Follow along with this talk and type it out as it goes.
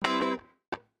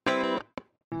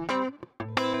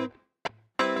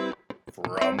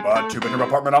From a two-bedroom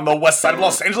apartment on the west side of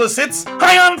Los Angeles, it's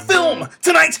High on Film!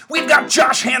 Tonight, we've got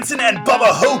Josh Hansen and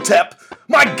Bubba Hotep.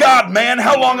 My God, man,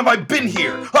 how long have I been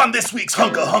here on this week's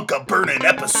Hunka Hunka Burnin'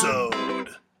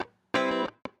 episode?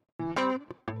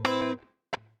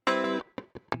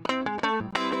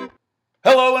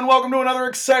 Hello and welcome to another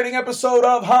exciting episode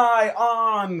of High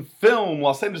on Film,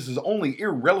 Los Angeles' only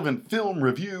irrelevant film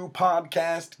review,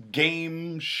 podcast,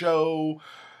 game, show,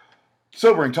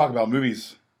 sobering talk about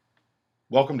movies.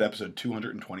 Welcome to episode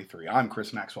 223. I'm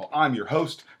Chris Maxwell. I'm your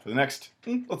host for the next,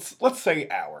 let's say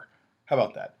hour. How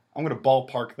about that? I'm going to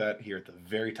ballpark that here at the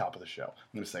very top of the show.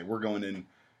 I'm going to say we're going in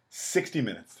 60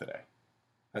 minutes today.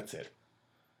 That's it.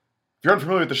 If you're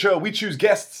unfamiliar with the show, we choose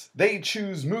guests, they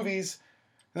choose movies,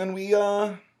 and then we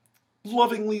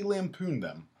lovingly lampoon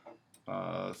them.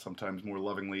 Sometimes more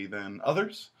lovingly than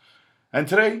others. And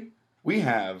today, we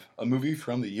have a movie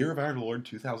from the year of our Lord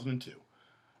 2002.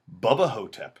 Bubba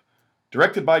Hotep.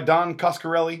 Directed by Don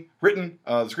Coscarelli, written,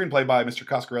 the screenplay by Mr.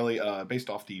 Coscarelli, based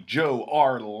off the Joe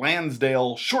R.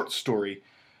 Lansdale short story.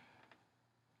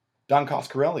 Don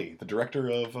Coscarelli, the director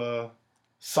of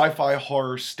sci-fi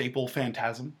horror staple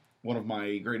Phantasm, one of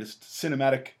my greatest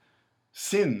cinematic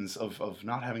sins of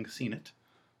not having seen it.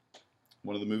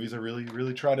 One of the movies I really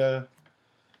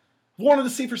wanted to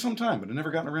see for some time, but I've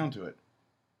never gotten around to it.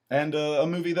 And a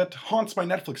movie that haunts my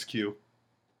Netflix queue,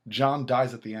 John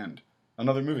Dies at the End.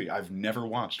 Another movie I've never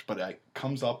watched, but it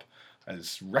comes up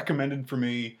as recommended for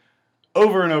me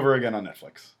over and over again on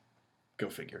Netflix. Go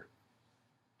figure.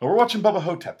 But we're watching Bubba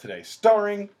Hotep today,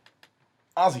 starring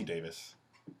Ossie Davis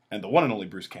and the one and only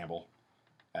Bruce Campbell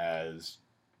as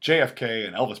JFK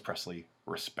and Elvis Presley,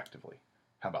 respectively.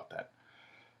 How about that?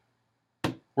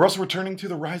 We're also returning to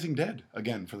The Rising Dead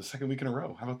again for the second week in a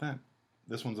row. How about that?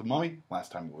 This one's a mummy.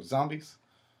 Last time it was zombies.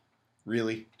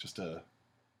 Really, just a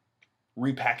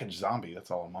repackaged zombie.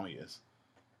 That's all a mummy is.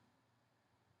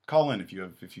 Call in if you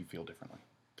feel differently,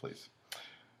 please.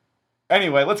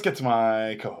 Anyway, let's get to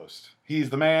my co-host. He's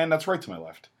the man that's right to my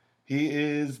left. He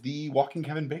is the walking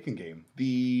Kevin Bacon game.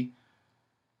 The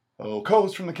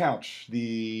co-host from the couch.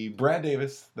 The Brad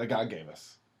Davis that God gave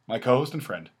us. My co-host and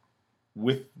friend.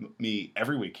 With me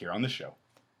every week here on this show.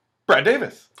 Brad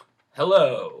Davis.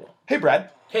 Hello. Hey, Brad.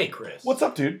 Hey, Chris. What's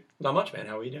up, dude? Not much, man.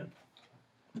 How are you doing?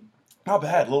 Not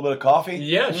bad. A little bit of coffee.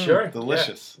 Yeah, sure.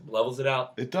 Delicious. Yeah. Levels it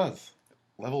out. It does.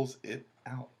 Levels it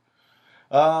out.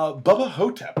 Bubba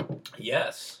Hotep.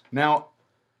 Yes. Now,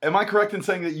 am I correct in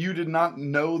saying that you did not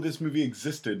know this movie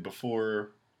existed before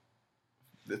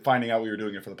finding out we were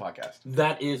doing it for the podcast?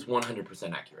 That is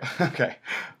 100% accurate. Okay.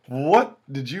 What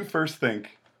did you first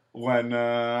think when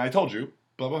I told you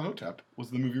Bubba Hotep was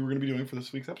the movie we're going to be doing for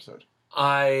this week's episode?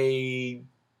 I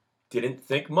didn't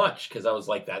think much because I was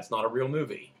like, that's not a real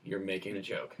movie. You're making a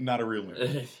joke. Not a real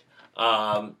movie.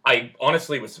 I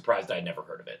honestly was surprised I'd never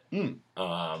heard of it.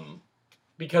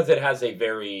 Because it has a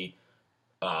very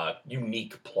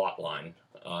unique plot line.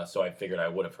 So I figured I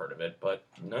would have heard of it, but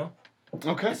no.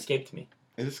 Okay. It escaped me.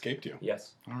 It escaped you.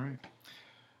 Yes. All right.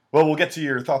 Well, we'll get to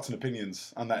your thoughts and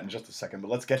opinions on that in just a second, but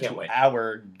let's get to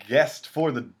our guest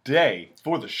for the day,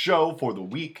 for the show, for the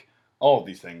week. All of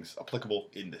these things applicable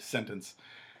in this sentence.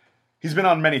 He's been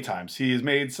on many times. He has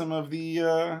made some of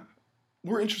the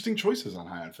more interesting choices on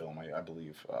High on Film, I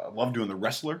believe. Love doing The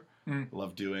Wrestler.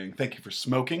 Love doing Thank You for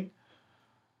Smoking.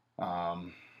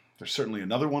 There's certainly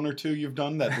another one or two you've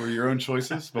done that were your own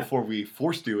choices before we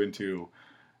forced you into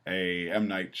a M.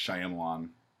 Night Shyamalan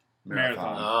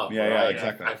marathon. Oh, yeah, right.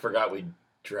 exactly. I forgot we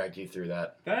dragged you through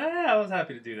that. I was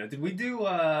happy to do that. Did we do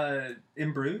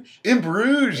In Bruges? In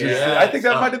Bruges. Yeah, I think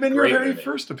that might have been your very movie.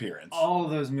 first appearance. All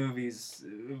of those movies,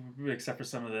 except for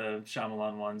some of the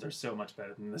Shyamalan ones, are so much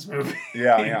better than this movie.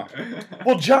 Yeah.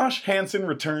 Well, Josh Hansen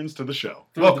returns to the show.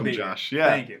 Welcome, Josh. Yeah.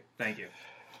 Thank you.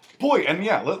 Boy, and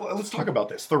yeah, let's talk about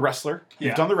this. The Wrestler. Yeah.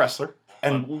 You've done The Wrestler.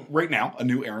 And right now, a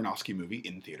new Aronofsky movie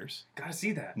in theaters. Gotta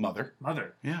see that. Mother.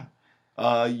 Yeah.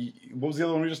 What was the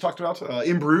other one we just talked about?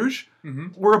 In Bruges. Mm-hmm.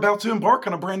 We're about to embark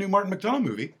on a brand new Martin McDonagh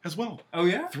movie as well. Oh,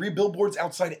 yeah? 3 Billboards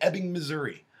Outside Ebbing,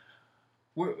 Missouri.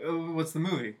 What's the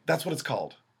movie? That's what it's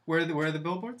called. Where are the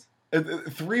billboards?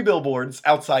 3 Billboards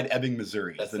Outside Ebbing,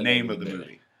 Missouri. That's is the name of the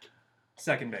movie.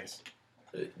 Second base.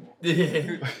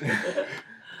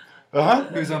 Uh-huh.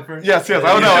 Who's on first? Yes.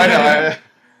 Oh, no, I know.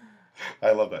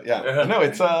 I love that. Yeah. No,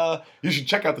 it's you should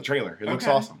check out the trailer. It looks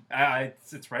awesome.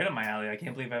 It's right up my alley. I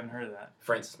can't believe I haven't heard of that.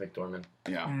 Frances McDormand.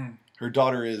 Yeah. Her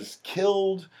daughter is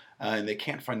killed, and they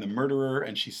can't find the murderer,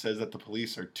 and she says that the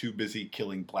police are too busy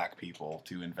killing black people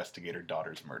to investigate her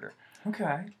daughter's murder.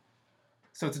 Okay.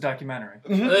 So it's a documentary.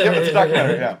 Mm-hmm. Yeah, it's a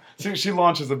documentary, yeah. So she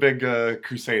launches a big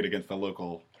crusade against the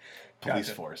local police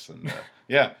Gotcha. force. And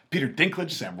Peter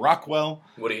Dinklage, Sam Rockwell,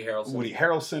 Woody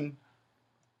Harrelson,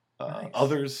 Nice.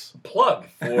 others. Plug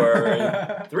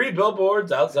for 3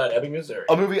 billboards outside Ebbing, Missouri.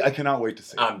 A movie I cannot wait to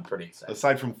see. I'm pretty excited.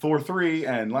 Aside from Thor 3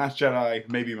 and Last Jedi,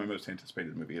 maybe my most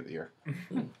anticipated movie of the year.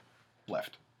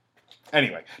 Left.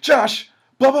 Anyway, Josh,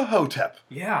 Bubba Hotep.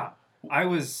 Yeah, I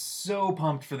was so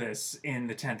pumped for this in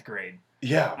the 10th grade.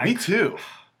 Yeah, me too.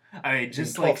 I had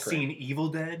just 12th like grade. seen Evil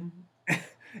Dead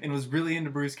and was really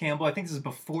into Bruce Campbell. I think this is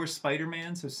before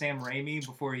Spider-Man, so Sam Raimi,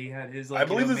 before he had his like. I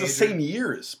believe major... it's the same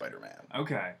year as Spider-Man.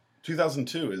 Okay.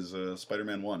 2002 is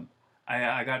Spider-Man 1.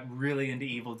 I got really into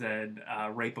Evil Dead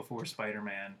right before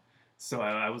Spider-Man, so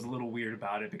I was a little weird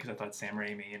about it because I thought Sam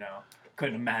Raimi,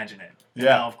 couldn't imagine it. And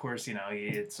Yeah. now, of course,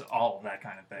 it's all that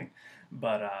kind of thing.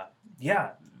 But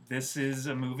this is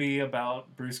a movie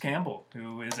about Bruce Campbell,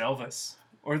 who is Elvis,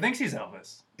 or thinks he's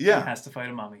Elvis. Yeah. And has to fight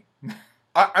a mummy.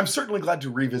 I'm certainly glad to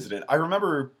revisit it. I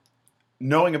remember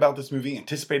knowing about this movie,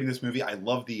 anticipating this movie. I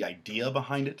love the idea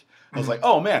behind it. I was like,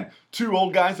 oh man, 2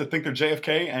 old guys that think they're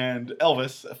JFK and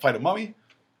Elvis fight a mummy.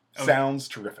 Sounds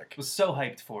terrific. Was so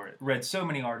hyped for it. Read so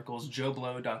many articles,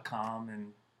 JoeBlow.com,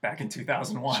 and back in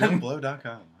 2001.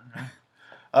 JoeBlow.com.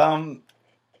 All right.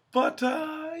 But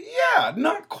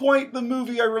not quite the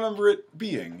movie I remember it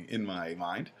being in my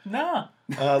mind. Nah.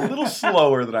 A little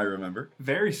slower than I remember.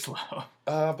 Very slow.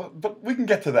 But we can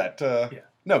get to that.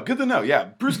 No, good to know. Yeah,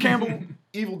 Bruce Campbell,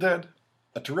 Evil Dead,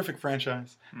 a terrific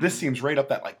franchise. This seems right up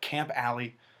that like camp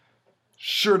alley.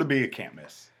 Sure to be a can't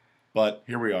miss. But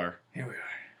here we are,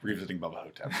 revisiting Bubba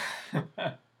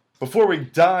Hotep. Before we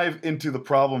dive into the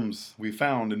problems we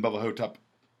found in Bubba Hotep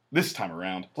this time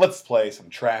around, let's play some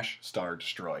Trash, Star,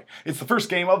 Destroy. It's the first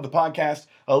game of the podcast,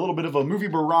 a little bit of a movie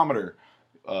barometer,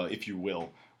 if you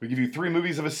will. We give you 3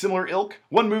 movies of a similar ilk.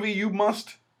 1 movie you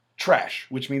must trash,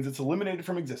 which means it's eliminated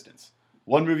from existence.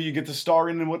 1 movie you get to star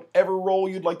in whatever role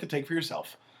you'd like to take for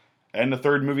yourself. And the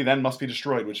 3rd movie then must be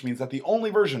destroyed, which means that the only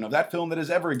version of that film that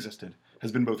has ever existed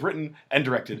has been both written and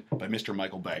directed by Mr.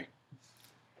 Michael Bay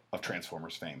of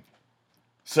Transformers fame.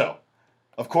 So,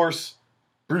 of course,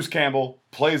 Bruce Campbell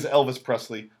plays Elvis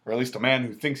Presley, or at least a man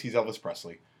who thinks he's Elvis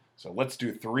Presley. So let's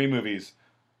do 3 movies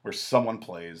where someone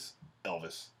plays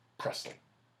Elvis Presley.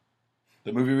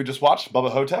 The movie we just watched, Bubba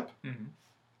Hotep. Mm-hmm.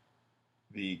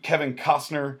 The Kevin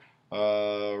Costner,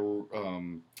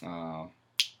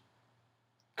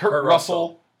 Kurt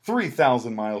Russell,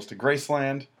 3,000 Miles to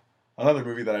Graceland. Another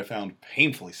movie that I found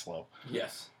painfully slow.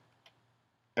 Yes.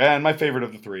 And my favorite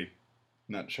of the 3,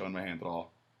 not showing my hand at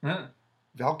all, Huh.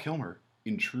 Val Kilmer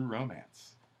in True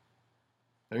Romance.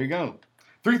 There you go.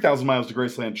 3,000 Miles to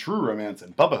Graceland, True Romance,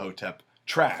 and Bubba Hotep,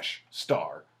 Trash,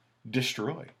 Star,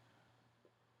 Destroy.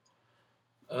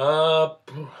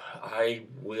 I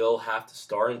will have to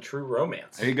star in True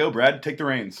Romance. There you go, Brad. Take the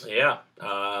reins. Yeah.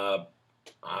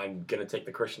 I'm gonna take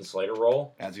the Christian Slater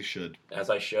role, As you should. as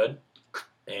I should,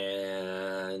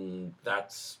 and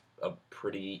that's a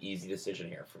pretty easy decision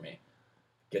here for me.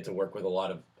 Get to work with a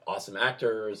lot of awesome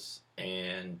actors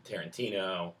and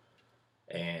Tarantino,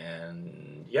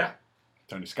 and yeah,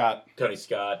 Tony Scott. Tony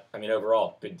Scott. I mean,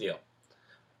 overall, big deal.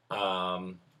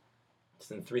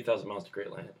 It's in 3,000 Miles to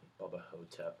Great Land. Bubba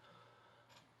Hotep.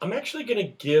 I'm actually gonna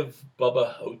give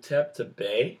Bubba Hotep to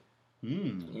Bay.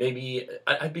 Maybe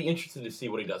I'd be interested to see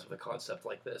what he does with a concept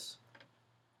like this.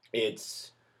 It's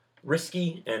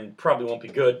risky and probably won't be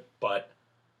good, but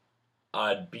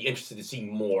I'd be interested to see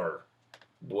more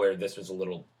where this was a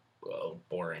little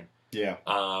boring. Yeah.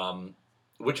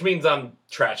 Which means I'm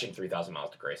trashing 3,000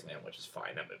 Miles to Graceland, which is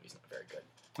fine. That movie's not very good.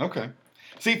 Okay.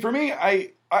 See, for me, I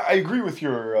agree with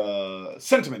your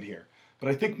sentiment here, but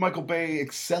I think Michael Bay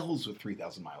excels with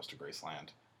 3,000 Miles to Graceland.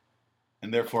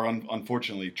 And therefore,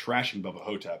 unfortunately, trashing Bubba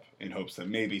Hotep in hopes that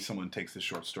maybe someone takes this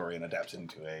short story and adapts it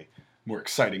into a more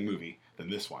exciting movie than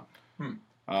this one.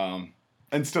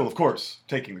 And still, of course,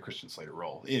 taking the Christian Slater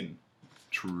role in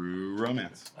True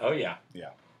Romance. Oh, yeah. Yeah.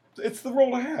 It's the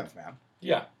role to have, man.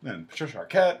 Yeah. And Patricia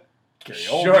Arquette, Gary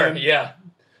Oldman. Sure, yeah.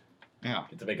 Yeah.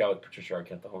 Get to make out with Patricia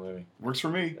Arquette the whole movie. Works for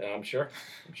me. Yeah, I'm sure.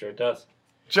 I'm sure it does.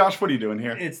 Josh, what are you doing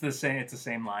here? It's the same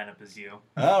lineup as you.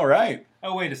 All right.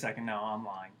 Oh, wait a second. No, I'm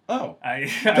lying. Oh.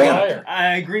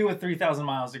 I agree with 3,000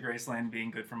 Miles to Graceland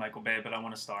being good for Michael Bay, but I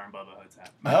want to star in Bubba Hotep.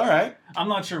 All right. I'm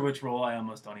not sure which role. I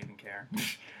almost don't even care.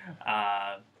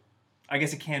 I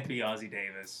guess it can't be Ozzie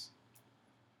Davis.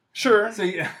 Sure. So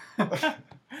yeah,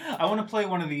 I want to play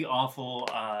one of the awful.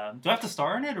 Do I have to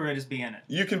star in it, or I just be in it?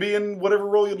 You can be in whatever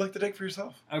role you'd like to take for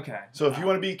yourself. Okay. So if you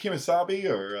want to be Kimasabi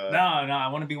or... No, I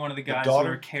want to be one of the guys who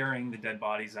daughter? are carrying the dead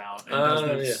bodies out and does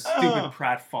the yeah. stupid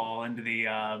pratfall into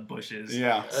the bushes.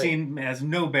 Yeah. Scene has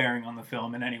no bearing on the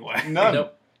film in any way. None.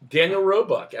 Nope. Daniel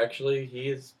Roebuck, actually, he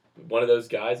is one of those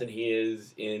guys, and he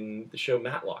is in the show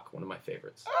Matlock, one of my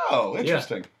favorites. Oh,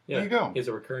 interesting. Yeah. There you go. He has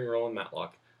a recurring role in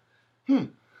Matlock.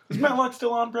 Is Matlock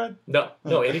still on, Brad? No,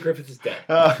 Andy Griffith is dead.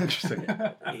 Interesting.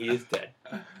 He is dead.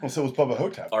 Well, so was Bubba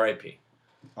Hotep. R.I.P.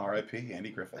 R.I.P. Andy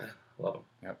Griffith. Love him.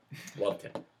 Yep. Loved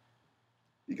him.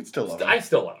 You can still love him. I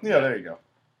still love him. Yeah, there you go.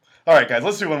 All right, guys,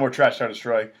 let's do one more Trash Star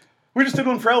Destroy. We just did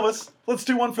one for Elvis. Let's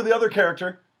do one for the other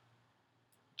character,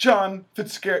 John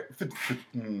Fitzgerald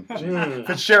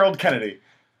Kennedy.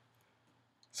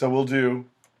 So we'll do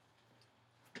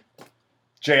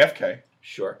JFK,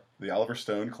 Sure. the Oliver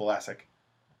Stone classic.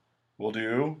 We'll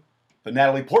do the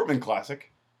Natalie Portman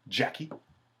classic, Jackie.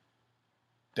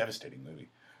 Devastating movie.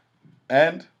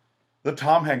 And the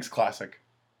Tom Hanks classic,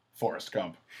 Forrest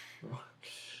Gump.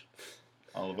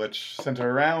 All of which center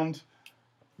around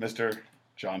Mr.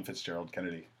 John Fitzgerald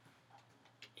Kennedy.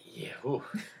 Yeah. Ooh.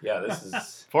 Yeah. This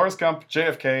is. Forrest Gump,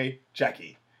 JFK,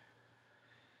 Jackie.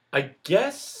 I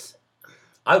guess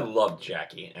I loved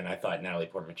Jackie, and I thought Natalie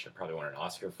Portman should probably won an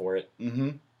Oscar for it. Mm-hmm.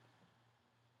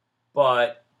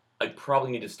 But I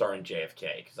probably need to star in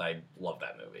JFK because I love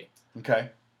that movie, Okay.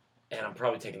 and I'm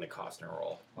probably taking the Costner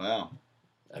role. Wow.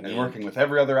 I And mean, working with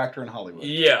every other actor in Hollywood.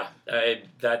 Yeah,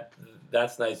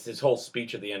 that's nice. His whole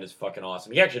speech at the end is fucking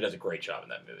awesome. He actually does a great job in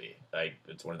that movie.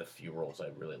 It's one of the few roles I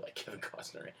really like Kevin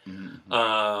Costner in.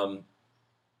 Mm-hmm.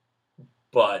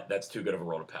 But that's too good of a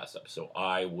role to pass up. So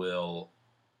I will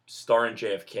star in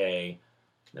JFK.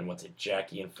 Then what's it?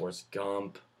 Jackie and Forrest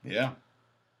Gump. Yeah.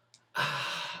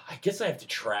 I guess I have to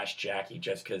trash Jackie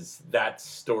just because that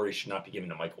story should not be given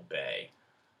to Michael Bay.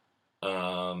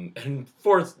 And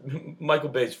Michael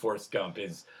Bay's Forrest Gump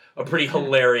is a pretty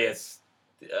hilarious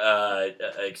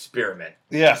experiment.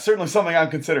 Yeah, certainly something I'm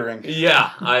considering.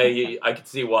 Yeah, I could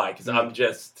see why, because I'm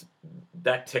just,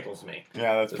 that tickles me.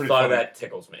 Yeah, that's The pretty thought funny. of that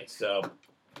tickles me. So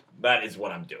that is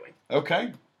what I'm doing.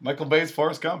 Okay. Michael Bay's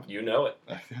Forrest Gump. You know it.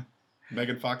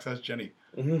 Megan Fox has Jenny.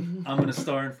 I'm going to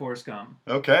star in Forrest Gump.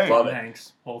 Okay. Love Tom it.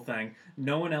 Hanks, whole thing.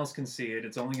 No one else can see it.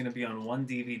 It's only going to be on one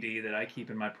DVD that I keep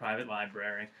in my private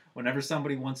library. Whenever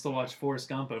somebody wants to watch Forrest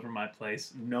Gump over my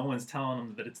place, no one's telling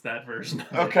them that it's that version of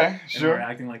it. Okay, And sure. we're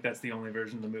acting like that's the only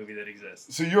version of the movie that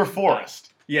exists. So you're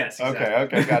Forrest. Yes,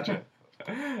 exactly. Okay, gotcha.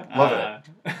 Love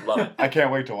it. Love it. I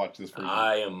can't wait to watch this version.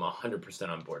 I am 100%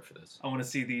 on board for this. I want to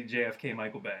see the JFK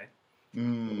Michael Bay.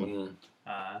 Mm,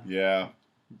 Mm. yeah.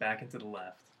 Back and to the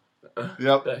left.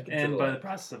 Yep. Back into And the by the light.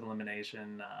 process of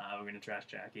elimination, we're going to trash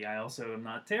Jackie. I also am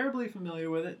not terribly familiar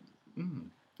with it. Mm.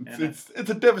 And It's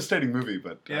a devastating movie,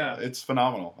 but Yeah. it's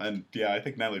phenomenal. And yeah, I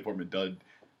think Natalie Portman did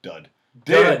Dud.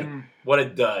 Mm. What a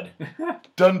dud.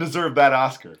 deserve that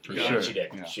Oscar for Yeah, sure. she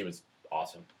did. Yeah. She was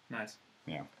awesome. Nice.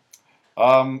 Yeah,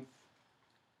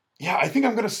 I think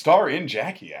I'm gonna star in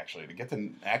Jackie actually to get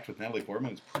to act with Natalie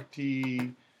Portman. Is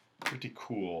pretty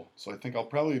cool. So I think I'll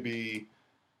probably be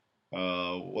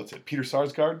what's it? Peter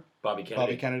Sarsgaard, Bobby Kennedy.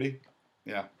 Bobby Kennedy.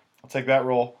 Yeah, I'll take that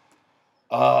role.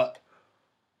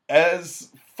 As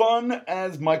fun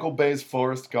as Michael Bay's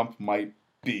Forrest Gump might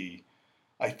be,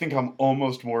 I think I'm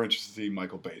almost more interested in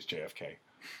Michael Bay's JFK.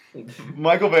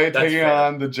 Michael Bay That's taking fair.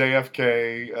 on the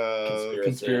JFK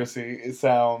conspiracy. It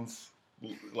sounds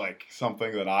like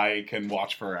something that I can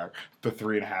watch for the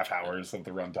 3.5 hours of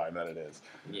the runtime that it is.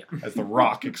 Yeah. As The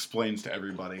Rock explains to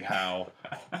everybody how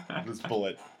this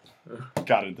bullet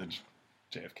got into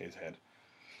JFK's head.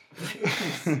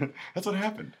 That's what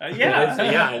happened. Yeah.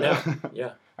 Yeah, I know.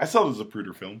 Yeah. I saw this as a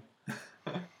Zapruder film.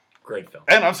 Great film.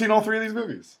 And I've seen all 3 of these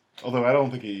movies. Although I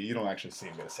don't think you don't actually see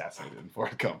him get assassinated in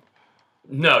Forrest Gump.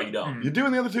 No, you don't. You do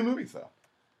in the other 2 movies, though.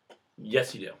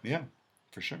 Yes, you do. Yeah,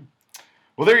 for sure.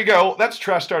 Well, there you go. That's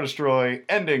Trash Star Destroy,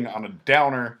 ending on a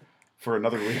downer for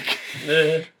another week.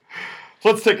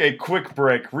 Let's take a quick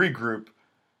break, regroup,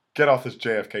 get off this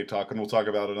JFK talk, and we'll talk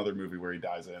about another movie where he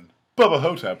dies in. Bubba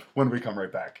Hotep, when we come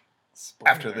right back.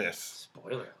 Spoiler. After this.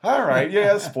 Spoiler. All right,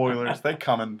 yeah, spoilers. They're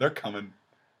coming.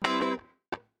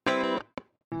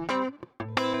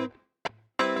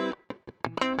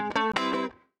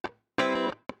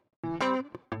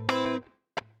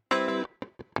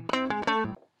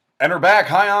 And we're back,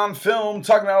 high on film,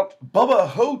 talking about Bubba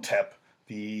Hotep,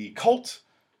 the cult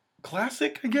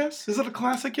classic, I guess? Is it a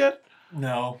classic yet?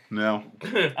 No. No.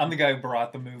 I'm the guy who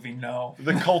brought the movie. No.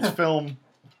 The cult film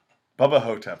Bubba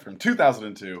Hotep from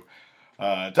 2002.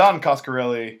 Don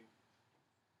Coscarelli,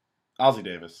 Ozzie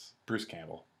Davis, Bruce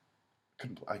Campbell.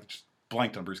 I just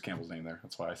blanked on Bruce Campbell's name there.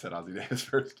 That's why I said Ozzie Davis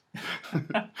first.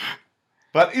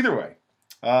 But either way,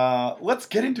 let's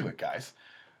get into it, guys.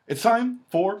 It's time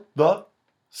for the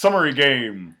summary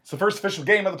game. It's the first official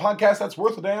game of the podcast that's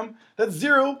worth a damn. That's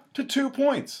 0 to 2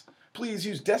 points. Please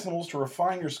use decimals to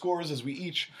refine your scores as we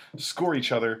each score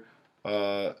each other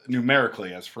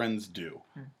numerically, as friends do.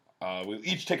 We'll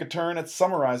each take a turn at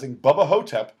summarizing Bubba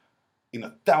Hotep in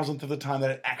 1,000th of the time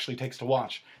that it actually takes to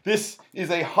watch. This is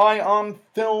a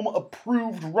high-on-film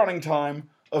approved running time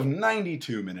of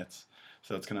 92 minutes.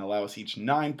 So it's going to allow us each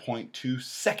 9.2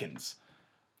 seconds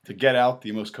to get out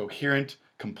the most coherent,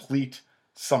 complete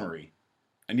summary.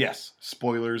 And yes,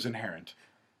 spoilers inherent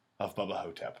of Bubba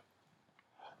Hotep.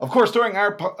 Of course, during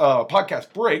our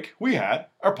podcast break, we had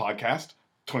our podcast,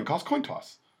 Twin Cost Coin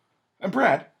Toss. And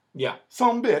Brad, Yeah.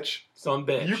 some bitch,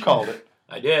 You called it.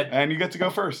 I did. And you get to go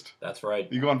first. That's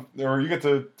right. You go on, or you get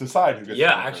to decide who gets to go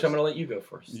Actually, first. I'm going to let you go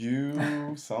first. You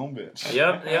some bitch.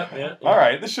 Yep. All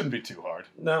right, this shouldn't be too hard.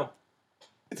 No.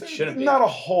 It shouldn't be. Not a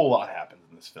whole lot happens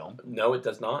in this film. No, it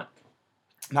does not.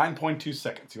 9.2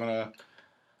 seconds. You want to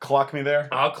clock me there?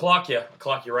 I'll clock you. I'll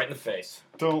clock you right in the face.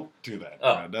 Don't do that.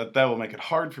 Oh. That will make it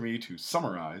hard for me to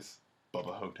summarize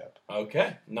Bubba Hotep.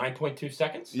 Okay. 9.2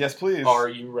 seconds? Yes, please. Are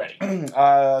you ready?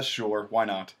 Sure. Why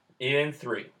not? In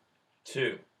 3,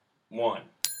 2, 1.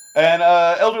 An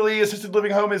elderly assisted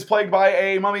living home is plagued by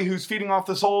a mummy who's feeding off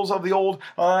the souls of the old,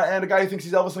 and a guy who thinks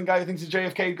he's Elvis and a guy who thinks he's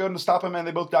JFK go to stop him, and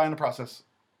they both die in the process.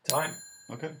 Time.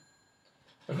 Okay.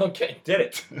 Okay, did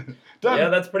it. Done. Yeah,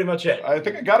 that's pretty much it. I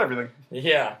think I got everything.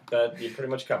 Yeah, you pretty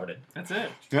much covered it. That's it.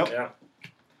 Yep. Yeah.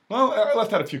 Well, I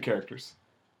left out a few characters.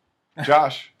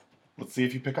 Josh, let's see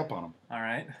if you pick up on them. All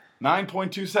right.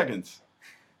 9.2 seconds.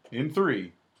 In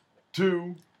 3,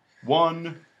 2,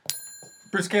 1.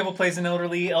 Bruce Campbell plays an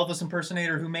elderly Elvis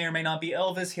impersonator who may or may not be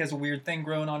Elvis. He has a weird thing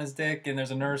growing on his dick, and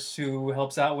there's a nurse who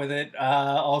helps out with it.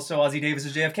 Also, Ozzie Davis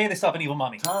is JFK. They stop an evil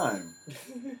mummy. Time.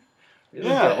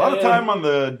 Yeah, a lot of time on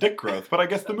the dick growth, but I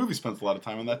guess the movie spends a lot of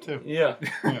time on that too. Yeah.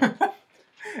 Yeah.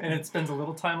 And it spends a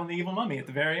little time on the evil mummy at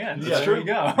the very end. That's So true.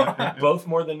 There you go. Both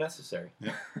more than necessary.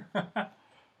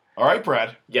 All right,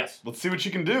 Brad. Yes. Let's see what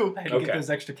you can do. I had to Okay. get those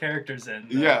extra characters in.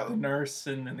 Yeah. The nurse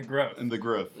and the growth. And the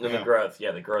growth. And the growth.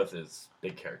 Yeah, the growth is a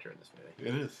big character in this movie.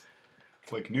 It is.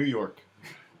 It's like New York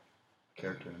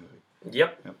character in the movie.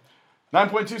 Yep.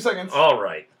 9.2 seconds. All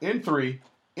right. In 3,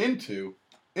 in 2,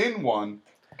 in 1,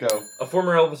 go. A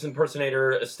former Elvis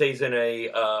impersonator stays in a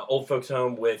old folks'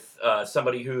 home with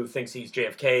somebody who thinks he's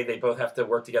JFK. They both have to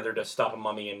work together to stop a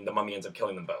mummy, and the mummy ends up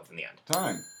killing them both in the end.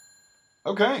 Time.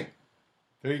 Okay.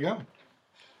 There you go.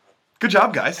 Good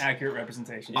job, guys. Accurate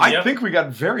representation. I Yep. think we got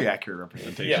very accurate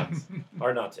representation. Yeah.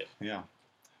 Hard not to. Yeah.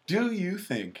 Do you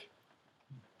think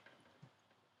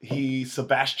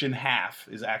Sebastian Haff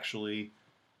is actually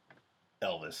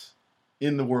Elvis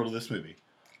in the world of this movie?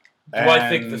 Do I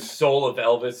think the soul of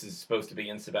Elvis is supposed to be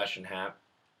in Sebastian Happ?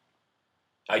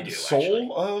 I do, soul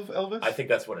actually. of Elvis? I think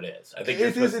that's what it is. I think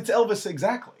it is. It's Elvis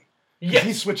exactly. 'Cause Yes.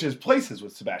 He switches places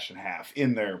with Sebastian Haff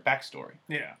in their backstory.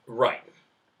 Yeah. Right.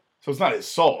 So it's not his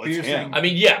soul, But it's you're him. saying- I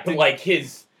mean, yeah, but like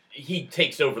he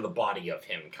takes over the body of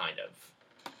him, kind of.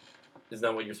 Isn't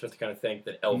that what you're supposed to kind of think?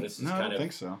 That Elvis is No, I kind don't of...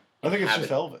 think so. I think it's just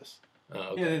Elvis. Oh,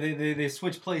 okay. Yeah, they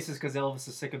switch places because Elvis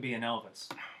is sick of being Elvis.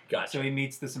 Gotcha. So he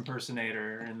meets this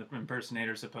impersonator, and the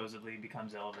impersonator supposedly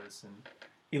becomes Elvis, and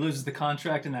he loses the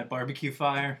contract in that barbecue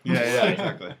fire. Yeah,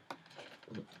 exactly.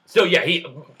 So yeah,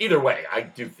 either way, I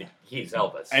do think he's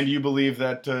Elvis. And you believe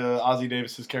that Ozzie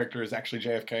Davis's character is actually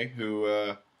JFK, who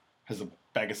has a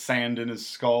bag of sand in his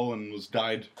skull and was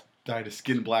dyed his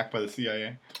skin black by the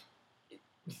CIA?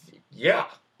 yeah,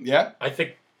 Yeah? I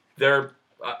think they're.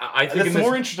 I think That's in a this,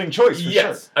 more interesting choice, for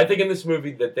yes, sure. I think in this movie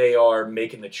that they are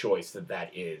making the choice that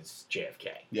is JFK.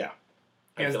 Yeah,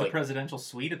 He I has feel the like- presidential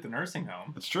suite at the nursing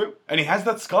home. that's true. And he has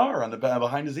that scar on the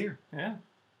behind his ear. Yeah.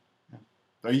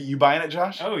 Are you buying it,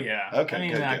 Josh? Oh, yeah. Okay, I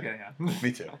mean, good, yeah.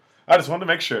 Me too. I just wanted to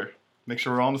make sure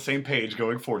we're all on the same page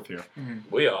going forth here.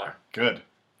 We are. Good.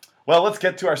 Well, let's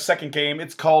get to our second game.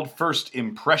 It's called First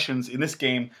Impressions. In this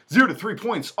game, 0 to 3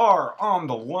 points are on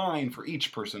the line for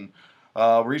each person.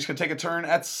 We're each going to take a turn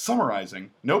at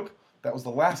summarizing. Nope, that was the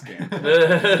last game.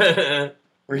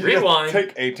 We're each gonna Rewind.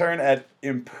 take a turn at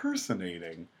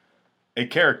impersonating a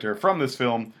character from this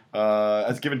film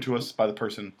as given to us by the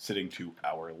person sitting to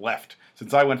our left.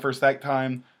 Since I went first that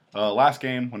time, last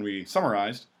game when we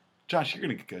summarized, Josh, you're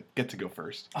going to get to go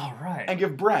first. All right. And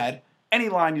give Brad any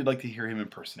line you'd like to hear him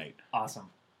impersonate. Awesome.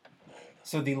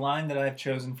 So the line that I've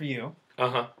chosen for you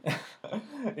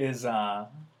is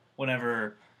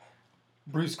whenever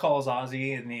Bruce calls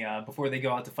Ozzy in the before they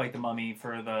go out to fight the mummy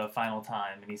for the final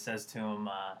time, and he says to him,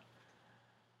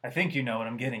 "I think you know what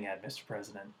I'm getting at, Mr.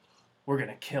 President. We're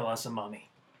gonna kill us a mummy."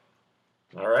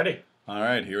 Alrighty. All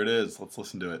right, here it is. Let's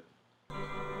listen to it.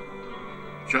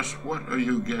 Just what are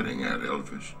you getting at,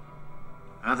 Elvis?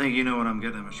 I think you know what I'm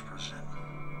getting at, Mr. President.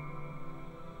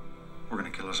 We're gonna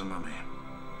kill us a mummy.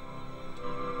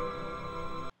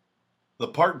 The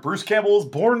part Bruce Campbell was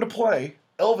born to play,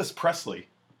 Elvis Presley.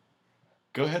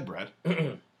 Go ahead, Brad.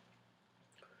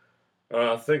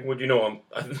 I think what you know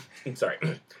I'm sorry.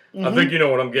 I think you know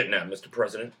what I'm getting at, Mr.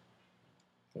 President.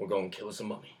 We're going to kill us a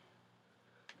mummy.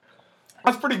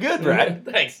 That's pretty good, Brad.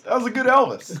 Thanks. That was a good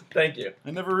Elvis. Thank you.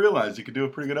 I never realized you could do a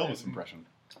pretty good Elvis impression.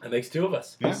 That makes two of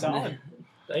us. Yeah. Solid.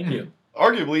 Thank you.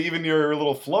 Arguably, even your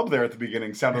little flub there at the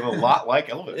beginning sounded a lot like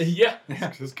Elvis. Yeah.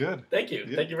 That's good. Thank you.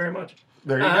 Yeah. Thank you very much.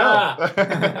 There you go.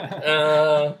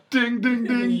 Uh, Ding, ding,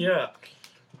 ding. yeah.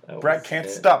 Brad can't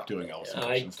stop doing Elvis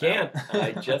I impressions. can't.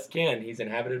 I just can't. He's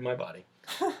inhabited my body.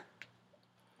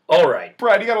 All right.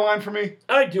 Brad, you got a line for me?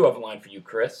 I do have a line for you,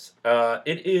 Chris.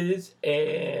 It is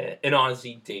an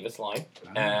Ossie Davis line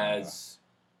as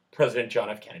President John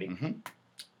F. Kennedy.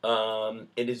 Mm-hmm.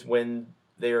 It is when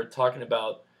they are talking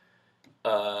about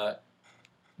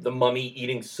the mummy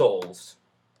eating souls,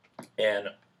 and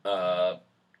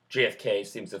JFK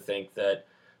seems to think that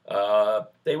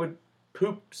they would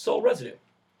poop soul residue.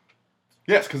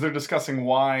 Yes, because they're discussing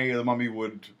why the mummy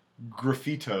would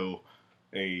graffito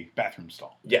a bathroom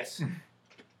stall. Yes.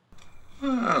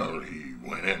 Well, he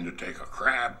went in to take a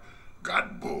crap,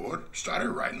 got bored,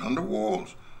 started writing on the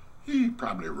walls. He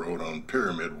probably wrote on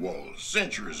pyramid walls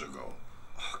centuries ago.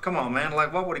 Oh, come on, man.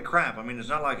 Like, what would he crap? I mean, it's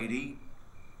not like he'd eat.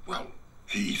 Well,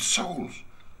 he eats souls,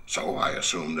 so I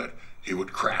assumed that he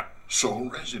would crap soul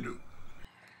residue.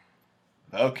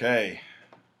 Okay.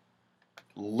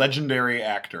 Legendary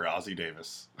actor Ossie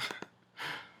Davis.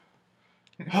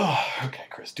 Okay,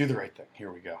 Chris, do the right thing.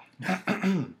 Here we go.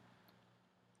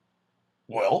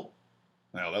 Well,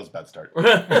 no, that was a bad start.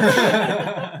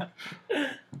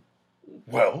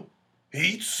 Well,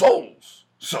 he eats souls,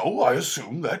 so I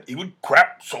assume that he would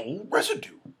crap soul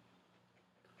residue.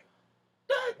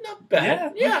 Not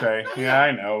bad. Yeah. Okay, yeah,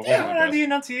 I know. Yeah, I don't have the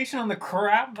enunciation on the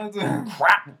crap. That's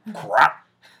crap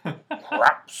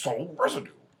soul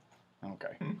residue.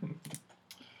 Okay.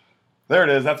 There it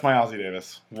is. That's my Ossie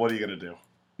Davis. What are you going to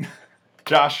do?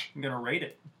 Josh. I'm going to rate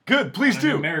it. Good, please on a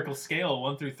do. numerical scale,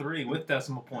 1 through 3, with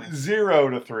decimal points.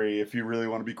 0 to 3 if you really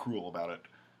want to be cruel about it.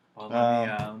 Well,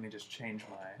 let me just change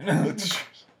my...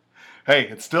 Hey,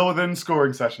 it's still within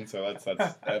scoring session, so that's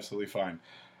absolutely fine.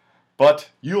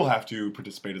 But you'll have to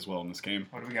participate as well in this game.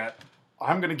 What do we got?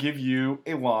 I'm going to give you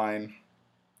a line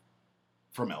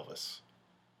from Elvis.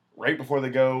 Right before they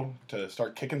go to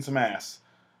start kicking some ass,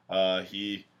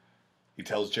 he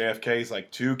tells JFK, he's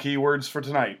like, 2 key words for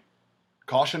tonight.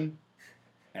 Caution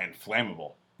and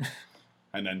flammable.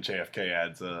 And then JFK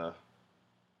adds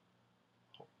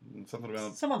something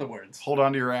about... Some other words. Hold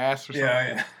on to your ass or something.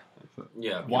 Yeah.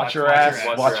 Yeah. Watch your ass.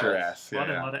 Watch Watch your your ass. A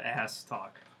lot of ass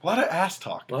talk. A lot of ass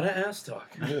talk. A lot of ass talk.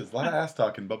 It is. A lot of ass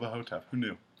talk in Bubba Hotep. Who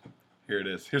knew? Here it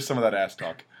is. Here's some of that ass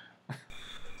talk.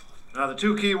 Now, the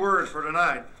 2 key words for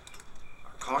tonight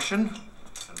are caution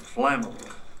and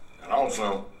flammable. And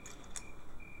also,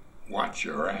 watch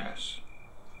your ass.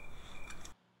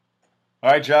 All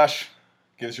right, Josh.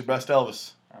 Give us your best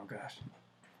Elvis. Oh, gosh.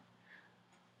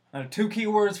 Now, the 2 key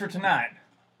words for tonight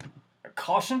are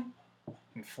caution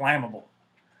and flammable.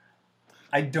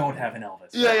 I don't have an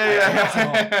Elvis.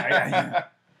 Yeah.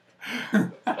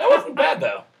 That wasn't bad,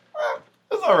 though.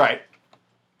 It's all right.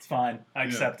 It's fine. I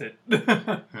accept it.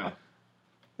 Yeah.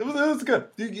 It was good.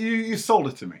 You sold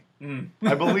it to me.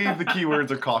 I believe the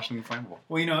keywords are caution and flammable.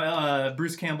 Well,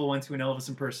 Bruce Campbell went to an Elvis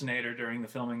impersonator during the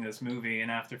filming of this movie, and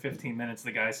after 15 minutes,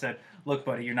 the guy said, "Look,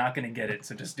 buddy, you're not going to get it,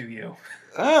 so just do you."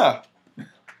 Ah.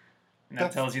 And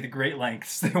that tells you the great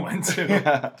lengths they went to.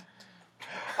 Yeah.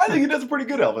 I think he does a pretty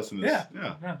good Elvis in this.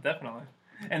 Yeah, definitely.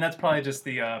 And that's probably just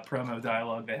the promo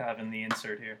dialogue they have in the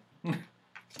insert here.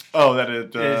 Oh, that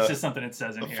it. It's just something it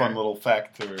says in a here. fun little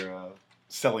fact or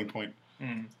selling point.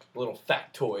 A little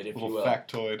factoid, if you will.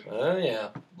 Factoid. Oh, yeah.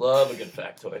 Love a good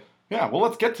factoid. Yeah, well,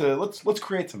 let's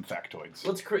create some factoids.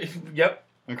 Let's create... Yep.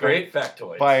 Okay. Great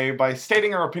factoids. By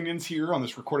stating our opinions here on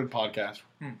this recorded podcast,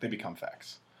 they become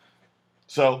facts.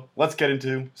 So, let's get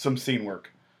into some scene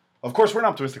work. Of course, we're an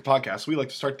optimistic podcast, so we like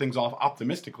to start things off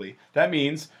optimistically. That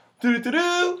means,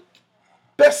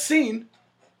 best scene.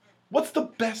 What's the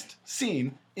best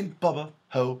scene in Bubba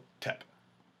Ho-Tep?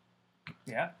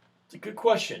 Yeah. It's a good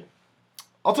question.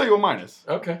 I'll tell you what mine is.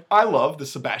 Okay. I love the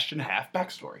Sebastian Haff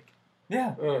backstory.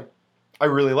 Yeah. I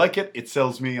really like it. It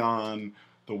sells me on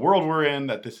the world we're in,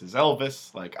 that this is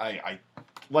Elvis. Like, I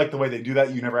like the way they do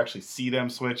that. You never actually see them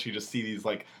switch. You just see these,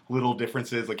 like, little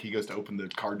differences. Like, he goes to open the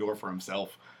car door for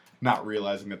himself, not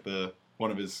realizing that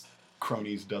one of his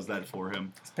cronies does that for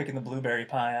him. He's picking the blueberry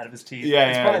pie out of his teeth. Yeah,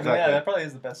 Exactly. exactly. That probably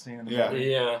is the best scene in the movie.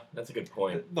 Yeah, that's a good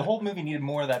point. The whole movie needed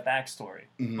more of that backstory.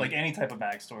 Mhm. Like any type of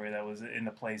backstory that was in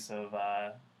the place of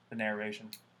the narration.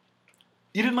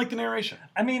 You didn't like the narration?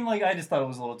 I mean, like, I just thought it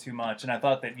was a little too much, and I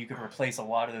thought that you could replace a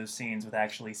lot of those scenes with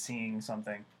actually seeing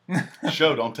something.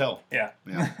 Show, don't tell. Yeah.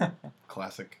 Yeah.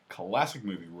 Classic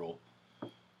movie rule.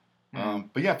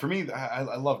 But yeah, for me,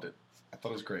 I loved it. I thought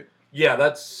it was great. Yeah,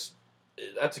 that's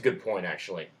a good point,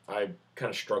 actually. I kind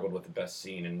of struggled with the best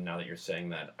scene, and now that you're saying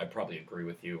that, I probably agree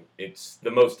with you. It's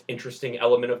the most interesting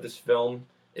element of this film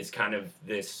is kind of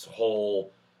this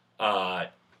whole,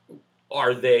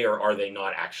 are they or are they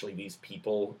not actually these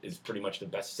people, is pretty much the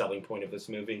best selling point of this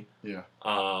movie. Yeah.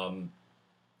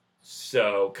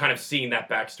 So kind of seeing that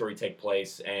backstory take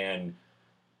place and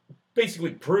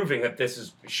basically proving that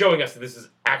showing us that this is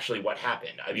actually what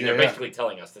happened. I mean, they're basically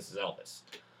telling us this is Elvis.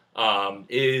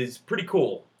 Is pretty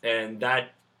cool. And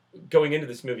that, going into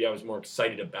this movie, I was more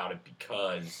excited about it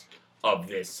because of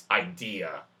this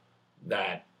idea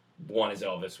that one is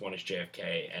Elvis, one is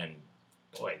JFK, and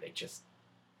boy, they just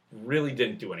really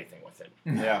didn't do anything with it.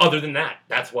 Yeah. Other than that,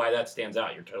 that's why that stands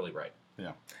out. You're totally right.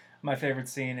 Yeah. My favorite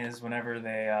scene is whenever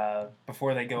they,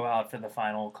 before they go out for the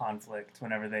final conflict,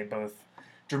 whenever they both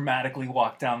dramatically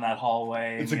walk down that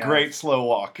hallway. It's a great slow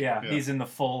walk. Yeah, he's in the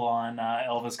full-on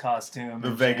Elvis costume.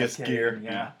 The Vegas gear.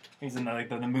 Yeah. He's in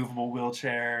the movable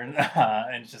wheelchair,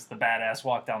 and just the badass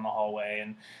walk down the hallway,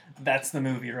 and that's the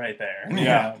movie right there.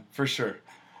 Yeah, for sure.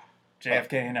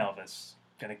 JFK and Elvis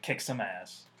gonna kick some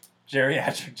ass.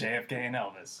 Geriatric JFK and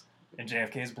Elvis, and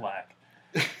JFK's black.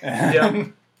 Yep.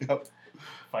 Yep.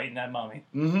 Fighting that mummy.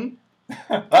 Mm-hmm.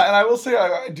 And I will say,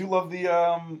 I do love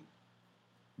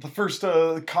the first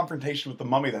confrontation with the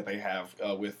mummy that they have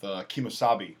with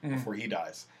Kimosabe before he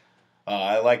dies.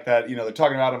 I like that, they're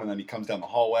talking about him and then he comes down the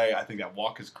hallway. I think that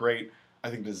walk is great. I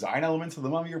think design elements of the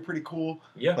mummy are pretty cool.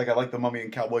 Yeah. Like, I like the mummy in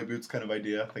cowboy boots kind of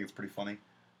idea. I think it's pretty funny.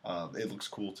 It looks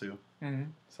cool, too. Mm-hmm.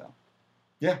 So,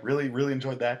 yeah, really, really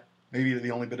enjoyed that. Maybe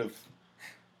the only bit of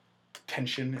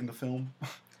tension in the film.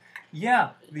 Yeah,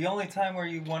 the only time where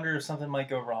you wonder if something might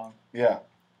go wrong. Yeah.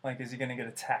 Like, is he going to get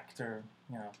attacked or,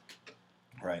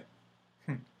 Right.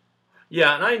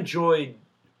 Yeah, and I enjoyed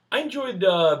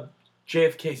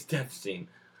JFK's death scene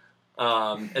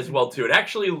as well, too. It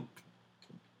actually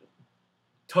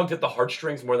tugged at the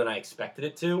heartstrings more than I expected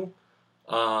it to,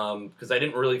 because I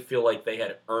didn't really feel like they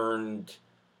had earned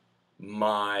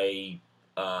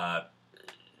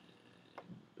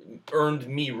earned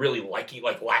me really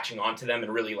latching onto them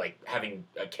and really having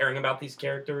caring about these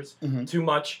characters too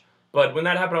much. But when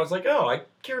that happened, I was like, oh, I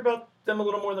care about them a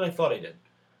little more than I thought I did.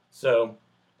 So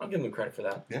I'll give him credit for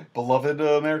that. Yeah, beloved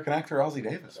American actor Ozzie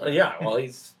Davis. Yeah, well,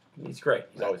 he's great.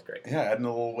 He's always great. Yeah, adding a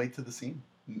little weight to the scene.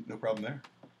 No problem there.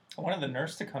 I wanted the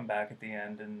nurse to come back at the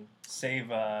end and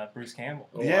save Bruce Campbell.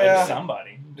 Yeah. Like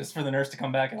somebody. Just for the nurse to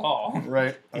come back at all.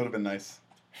 Right. That would have been nice.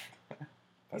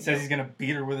 He says he's going to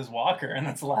beat her with his walker, and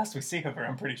that's the last we see of her,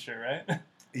 I'm pretty sure, right?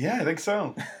 Yeah, I think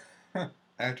so.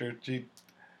 After she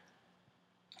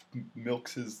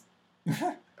milks his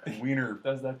wiener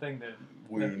Does that thing that...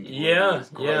 wound. Yeah,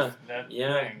 Gross.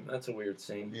 that's a weird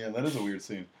scene. Yeah, that is a weird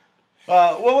scene.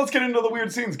 Well, let's get into the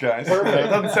weird scenes, guys. Perfect. It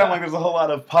doesn't sound like there's a whole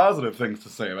lot of positive things to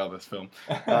say about this film.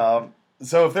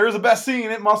 So if there is a best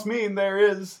scene, it must mean there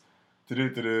is...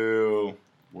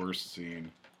 worst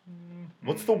scene.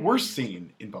 What's the worst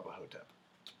scene in Bubba Hotep?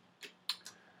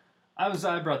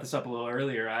 I brought this up a little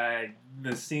earlier.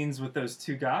 The scenes with those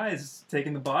two guys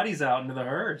taking the bodies out into the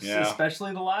hearse,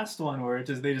 especially the last one where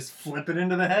they just flip it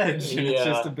into the hedge, and it's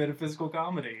just a bit of physical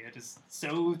comedy. It's just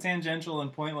so tangential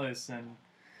and pointless, and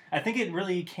I think it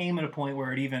really came at a point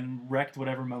where it even wrecked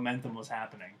whatever momentum was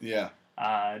happening. Yeah.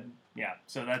 Yeah.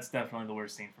 So that's definitely the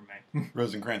worst scene for me.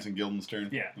 Rosencrantz and Guildenstern.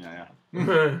 Yeah.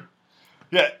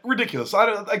 Yeah, ridiculous.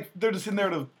 They're just in there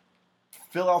to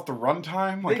fill out the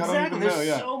runtime. Exactly. I don't even know.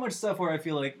 There's so much stuff where I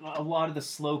feel like a lot of the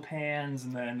slow pans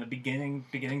and then the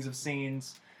beginnings of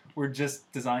scenes were just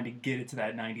designed to get it to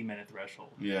that 90-minute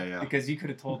threshold. Yeah. Because you could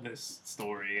have told this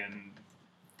story in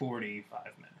 45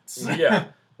 minutes. Yeah.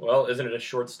 Well, isn't it a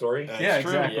short story? Yeah,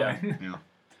 true. exactly. Yeah.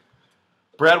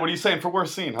 Brad, what are you saying for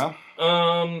worst scene, huh?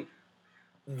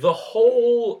 The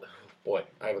whole... Boy,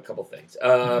 I have a couple things.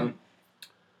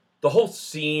 The whole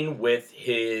scene with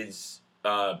his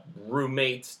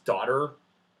roommate's daughter...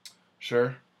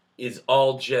 Sure. ...is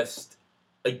all just,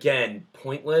 again,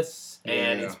 pointless.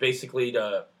 And it's basically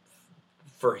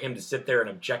for him to sit there and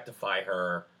objectify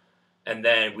her. And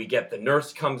then we get the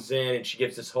nurse comes in and she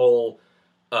gives this whole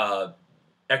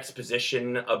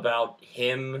exposition about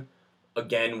him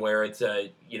again, where it's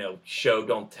a, show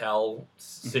don't tell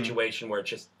situation where it's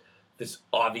just this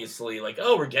obviously like,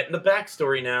 oh, we're getting the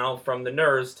backstory now from the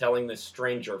nurse telling this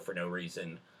stranger for no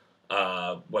reason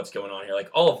what's going on here. Like,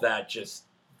 all of that just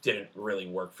didn't really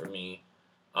work for me.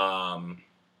 And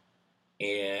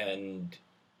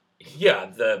yeah,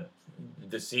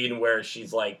 the scene where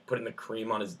she's like putting the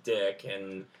cream on his dick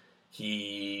and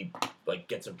he like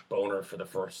gets a boner for the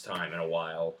first time in a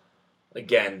while.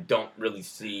 Again, don't really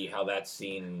see how that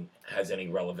scene has any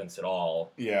relevance at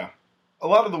all. Yeah. A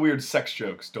lot of the weird sex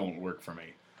jokes don't work for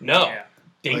me. No. Yeah.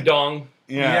 Ding dong.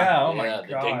 Yeah. Oh my god.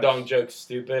 The ding dong joke's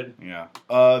stupid. Yeah.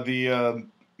 The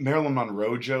Marilyn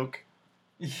Monroe joke.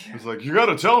 Yeah. He's like, you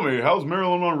gotta tell me, how's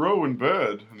Marilyn Monroe in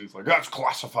bed? And he's like, that's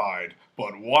classified,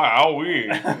 but wowee.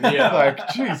 Yeah. Like,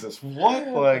 Jesus, what?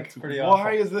 Like,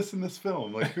 why is this in this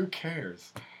film? Like, who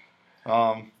cares?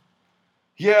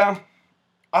 Yeah.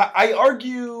 I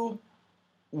argue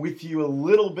with you a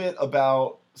little bit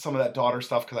about some of that daughter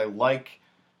stuff because I like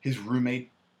his roommate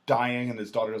dying and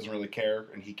his daughter doesn't really care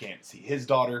and he can't see his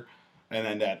daughter.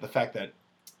 And then the fact that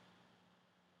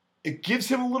it gives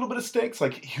him a little bit of stakes,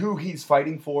 like who he's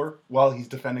fighting for while he's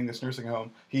defending this nursing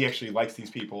home. He actually likes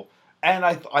these people. And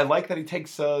I like that he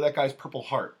takes that guy's Purple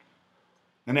Heart.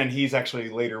 And then he's actually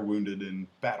later wounded in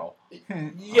battle.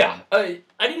 Yeah. I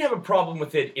didn't have a problem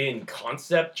with it in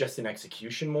concept, just in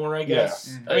execution more, I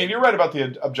guess. Yeah. I mean, you're right about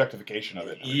the objectification of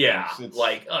it. Yeah. It's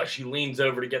like, she leans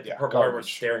over to get the Purple Heart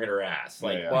staring at her ass.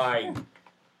 Like, why...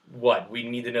 What? We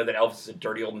need to know that Elvis is a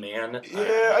dirty old man?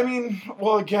 Yeah, I mean,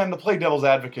 well, again, to play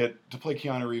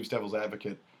Keanu Reeves Devil's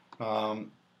Advocate,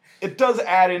 it does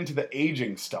add into the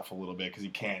aging stuff a little bit because he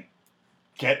can't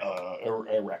get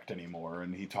erect anymore.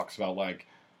 And he talks about, like,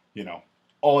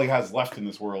 all he has left in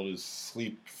this world is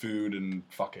sleep, food, and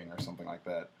fucking or something like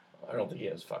that. I don't think he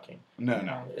has fucking.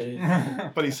 No.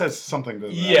 But he says something to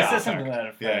that. Yeah. He says something to that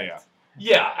effect. Yeah.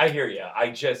 Yeah, I hear you.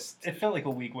 It felt like a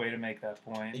weak way to make that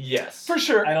point. Yes. For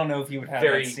sure. I don't know if you would have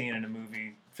that scene in a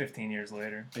movie 15 years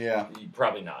later. Yeah.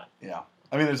 Probably not. Yeah.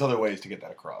 I mean, there's other ways to get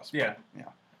that across. Yeah. Yeah.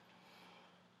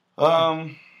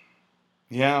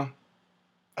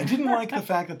 I didn't like the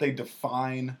fact that they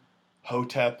define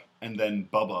Hotep and then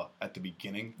Bubba at the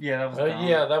beginning. Yeah, that was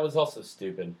that was also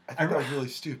stupid. I think that was really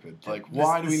stupid. Like,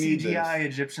 why do we need this? CGI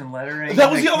Egyptian lettering.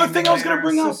 That was the other thing I was going to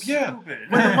bring up. So yeah.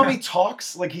 When the mummy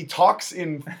talks, like he talks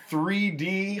in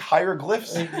 3D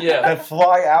hieroglyphs that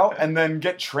fly out and then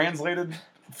get translated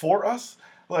for us.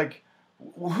 Like,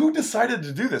 who decided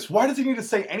to do this? Why does he need to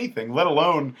say anything, let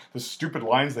alone the stupid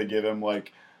lines they give him,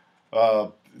 like,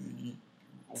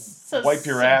 wipe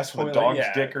your ass with a dog's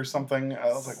dick or something. I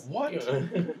was like, what?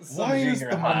 Why is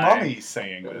the mummy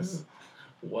saying this?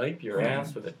 Wipe your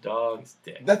ass with a dog's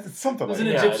dick. That's something like that.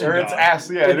 It was an Egyptian dog. Or it's ass,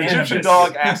 an Egyptian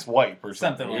dog ass wipe or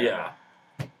something. Like that.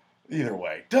 Either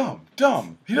way. Dumb.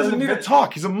 He doesn't need to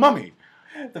talk. He's a mummy.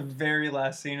 The very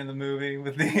last scene in the movie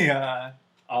with the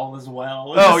all is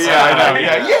well. Oh, yeah, I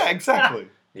know. Yeah, exactly.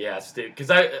 Yeah,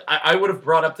 because I would have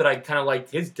brought up that I kind of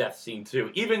liked his death scene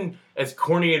too, even as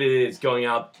corny it is going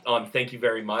out on "Thank you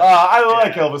very much." I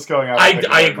like Elvis going out.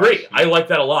 I agree. I like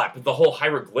that a lot, but the whole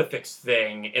hieroglyphics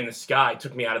thing in the sky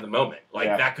took me out of the moment. Like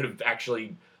that could have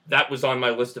that was on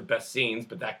my list of best scenes,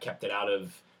 but that kept it out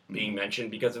of being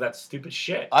mentioned because of that stupid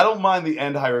shit. I don't mind the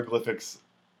end hieroglyphics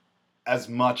as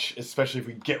much, especially if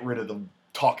we get rid of the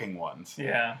talking ones.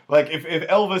 Yeah. Like, if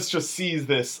Elvis just sees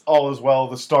this, all is well,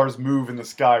 the stars move in the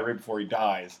sky right before he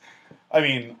dies, I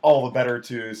mean, all the better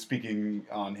to speaking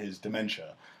on his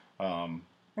dementia.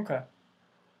 Okay.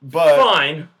 But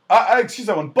fine. I excuse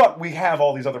that one, but we have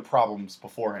all these other problems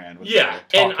beforehand. With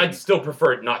and I'd still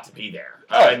prefer it not to be there.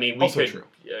 I mean, we could. True.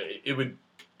 It would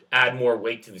add more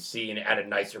weight to the scene, add a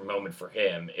nicer moment for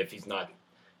him if he's not...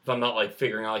 If I'm not, like,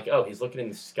 figuring out, like, oh, he's looking in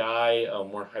the sky,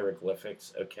 more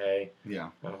hieroglyphics, okay. Yeah.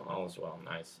 All is well,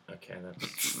 nice. Okay,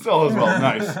 that's... all is well,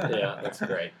 nice. Yeah, that's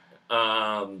great.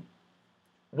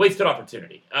 Wasted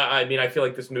opportunity. I mean, I feel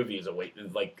like this movie is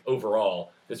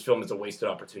overall, this film is a wasted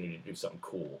opportunity to do something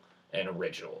cool and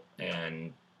original,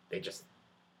 and they just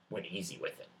went easy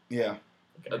with it. Yeah.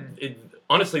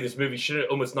 Honestly, this movie should have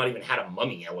almost not even had a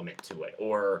mummy element to it,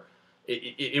 or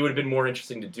it would have been more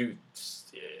interesting to do...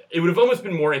 It would have almost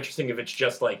been more interesting if it's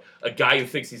just like a guy who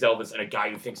thinks he's Elvis and a guy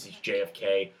who thinks he's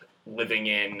JFK living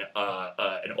in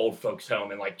an old folks'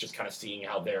 home and like just kind of seeing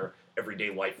how their everyday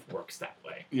life works that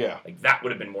way. Yeah. Like that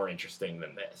would have been more interesting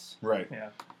than this. Right. Yeah.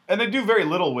 And they do very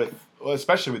little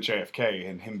especially with JFK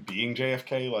and him being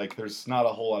JFK. Like, there's not a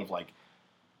whole lot of like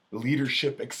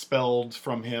leadership expelled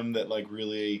from him that like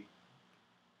really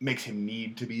makes him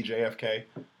need to be JFK.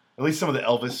 at least some of the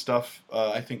Elvis stuff,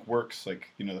 I think works. Like,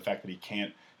 you know, the fact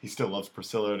that he still loves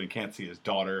Priscilla and he can't see his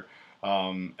daughter.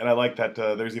 And I like that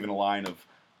there's even a line of,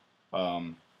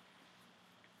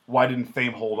 why didn't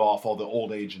fame hold off all the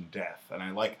old age and death? And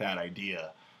I like that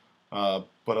idea. But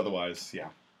otherwise, yeah.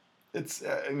 It's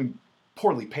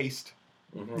poorly paced.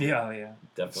 Mm-hmm. Yeah,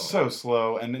 definitely. So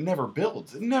slow, and it never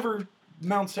builds. It never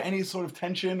mounts to any sort of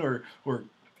tension or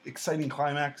exciting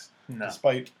climax,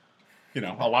 despite, you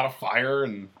know, a lot of fire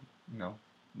and, you know,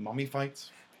 mummy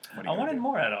fights. I wanted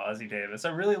more out of Ozzie Davis.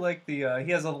 I really like he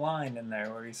has a line in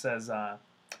there where he says,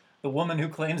 the woman who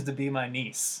claims to be my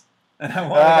niece. And I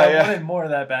wanted more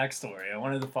of that backstory. I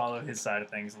wanted to follow his side of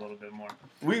things a little bit more.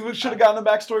 We should have gotten the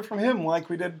backstory from him like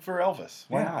we did for Elvis.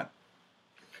 Why not?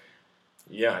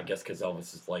 Yeah, I guess because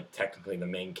Elvis is, like, technically the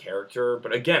main character.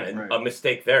 But again, a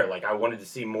mistake there. Like, I wanted to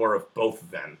see more of both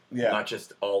of them. Yeah. Not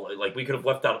just all... Like, we could have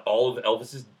left out all of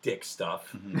Elvis's dick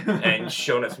stuff and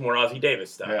shown us more Ozzie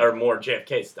Davis stuff. Yeah. Or more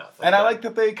JFK stuff. And I like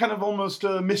that they kind of almost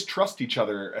mistrust each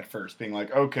other at first. Being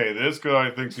like, okay, this guy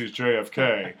thinks he's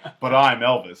JFK, but I'm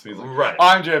Elvis. And he's like,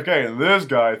 I'm JFK, and this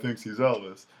guy thinks he's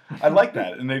Elvis. I like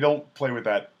that, and they don't play with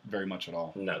that very much at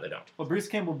all. No, they don't. Well, Bruce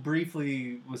Campbell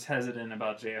briefly was hesitant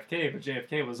about JFK, but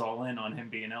JFK was all in on him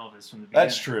being Elvis from the beginning.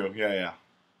 That's true. Yeah.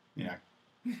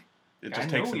 It just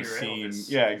takes him a scene. Elvis.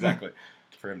 Yeah, exactly.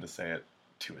 For him to say it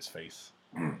to his face.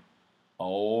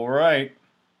 All right.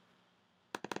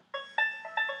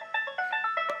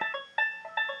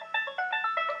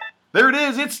 There it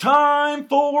is. It's time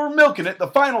for Milking It, the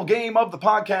final game of the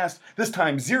podcast. This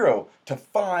time 0 to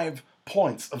 5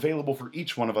 points available for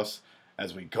each one of us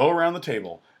as we go around the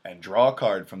table and draw a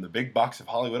card from the big box of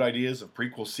Hollywood ideas of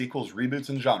prequels, sequels, reboots,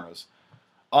 and genres.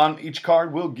 On each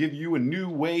card, we'll give you a new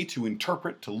way to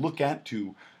interpret, to look at,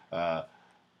 to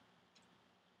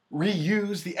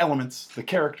reuse the elements, the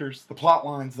characters, the plot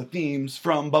lines, the themes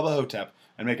from Bubba Ho-Tep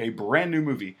and make a brand new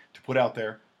movie to put out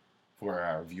there for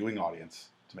our viewing audience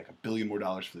to make $1 billion more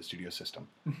for the studio system.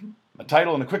 A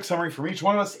title and a quick summary from each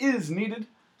one of us is needed.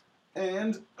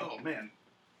 And, oh man,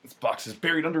 this box is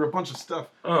buried under a bunch of stuff.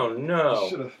 Oh no.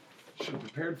 Should have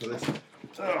prepared for this.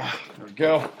 Oh, there we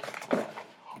go.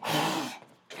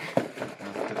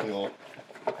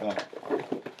 A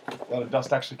lot of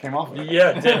dust actually came off of it. Yeah,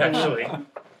 it did actually.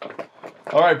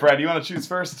 All right, Brad, you want to choose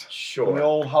first? Sure. From the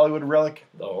old Hollywood relic?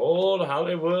 The old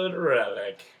Hollywood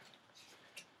relic.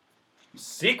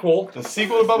 Sequel. The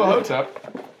sequel to Bubba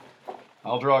Ho-Tep.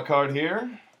 I'll draw a card here.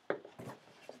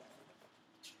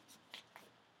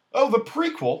 Oh, the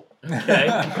prequel. Okay.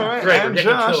 Right, great, and we're getting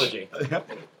Josh. a trilogy.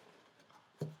 Yep.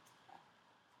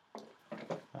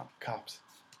 Oh, cops.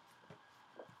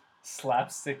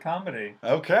 Slapstick comedy.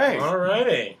 Okay.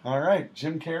 Alrighty. All right,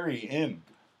 Jim Carrey in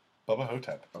Bubba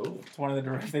Ho-Tep. Oh. It's one of the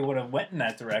directions they would have went in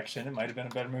that direction. It might have been a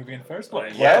better movie in the first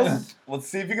place. Well, let's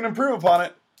see if you can improve upon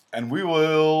it. And we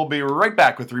will be right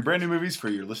back with 3 brand new movies for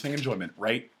your listening enjoyment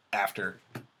right after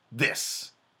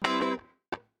this.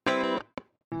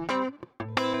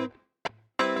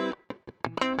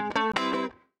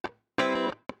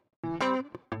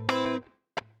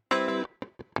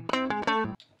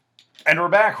 And we're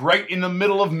back right in the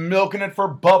middle of milking it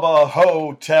for Bubba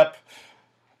Ho-Tep.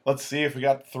 Let's see if we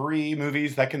got 3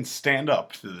 movies that can stand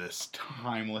up to this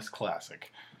timeless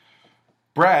classic.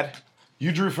 Brad,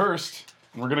 you drew first.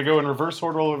 And we're going to go in reverse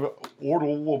order.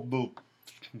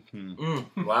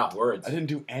 Wow, words. I didn't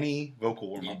do any vocal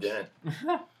warm-ups. You didn't.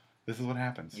 This is what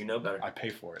happens. You know better. I pay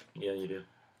for it. Yeah, you do.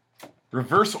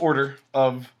 Reverse order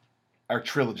of our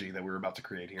trilogy that we're about to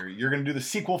create here. You're going to do the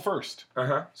sequel first.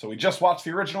 Uh-huh. So we just watched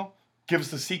the original. Give us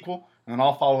the sequel, and then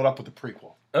I'll follow it up with the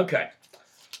prequel. Okay.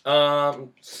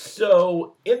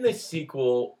 So in this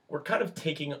sequel, we're kind of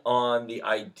taking on the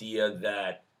idea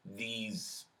that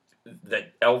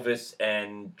Elvis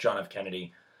and John F.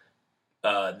 Kennedy,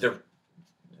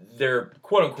 their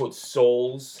quote unquote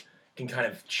souls can kind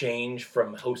of change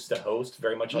from host to host,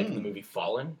 very much like in the movie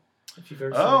Fallen. If you've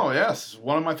ever seen it. Yes,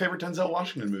 one of my favorite Denzel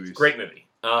Washington movies. Great movie.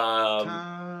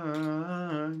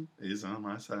 Time is on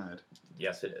my side.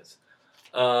 Yes, it is.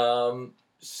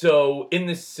 So in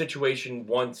this situation,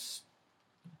 once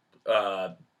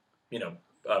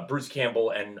Bruce Campbell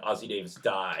and Ozzie Davis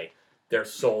die, their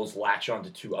souls latch onto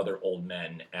 2 other old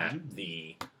men at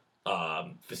the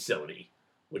facility,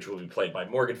 which will be played by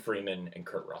Morgan Freeman and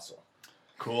Kurt Russell.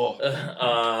 Cool.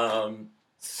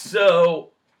 So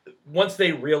once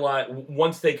they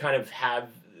kind of have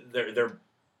their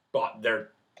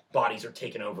bodies are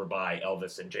taken over by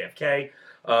Elvis and JFK,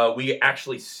 we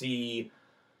actually see,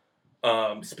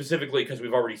 specifically because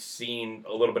we've already seen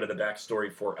a little bit of the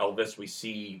backstory for Elvis, we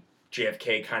see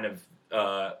JFK kind of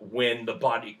when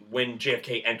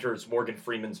JFK enters Morgan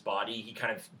Freeman's body, he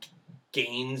kind of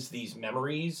gains these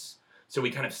memories. So we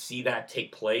kind of see that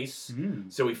take place.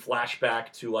 So we flash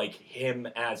back to like him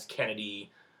as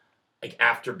Kennedy, like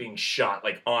after being shot,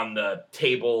 like on the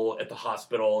table at the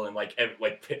hospital, and like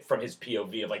from his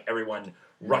POV of like everyone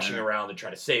rushing around to try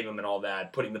to save him and all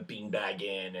that, putting the beanbag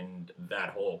in and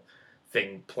that whole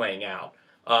thing playing out.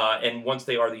 And once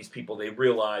they are these people, they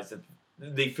realize that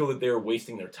they feel that they're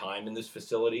wasting their time in this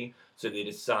facility, so they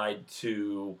decide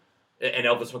to. And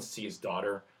Elvis wants to see his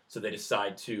daughter. So they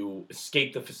decide to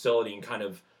escape the facility and kind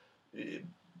of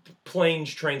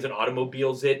planes, trains, and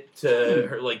automobiles it to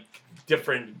her, like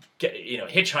different,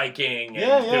 hitchhiking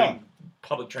and doing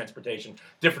public transportation,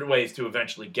 different ways to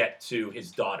eventually get to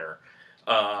his daughter.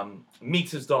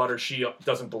 Meets his daughter. She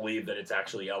doesn't believe that it's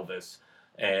actually Elvis,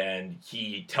 and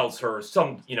he tells her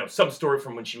some story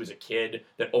from when she was a kid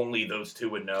that only those two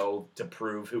would know to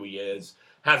prove who he is.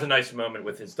 Has a nice moment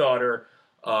with his daughter.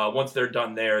 Once they're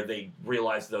done there, they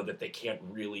realize, though, that they can't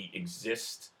really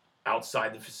exist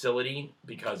outside the facility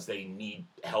because they need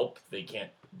help. They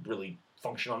can't really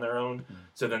function on their own.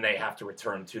 So then they have to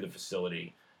return to the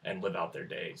facility and live out their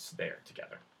days there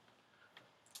together.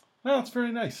 Well, that's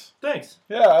very nice. Thanks.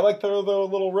 Yeah, I like the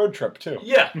little road trip, too.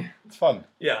 Yeah. It's fun.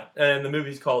 Yeah, and the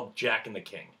movie's called Jack and the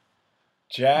King.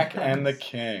 Jack and the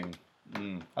King.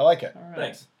 I like it. All right.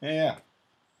 Thanks. Yeah.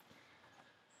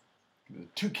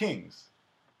 Two Kings.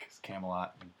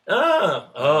 Camelot.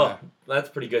 That's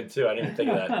pretty good too. I didn't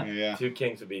think of that. Yeah. Two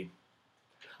Kings would be.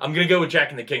 I'm gonna go with Jack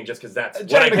and the King just because that's what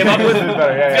Jack I came up with.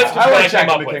 Better. Yeah, Just 'cause I what like Jack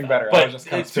came and up the King with. better. But I was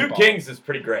just Two Kings is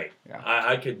pretty great. Yeah.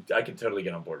 I could totally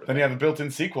get on board with Then that. you have a built-in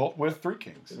sequel with Three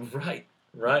Kings. Right.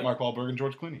 Mark Wahlberg and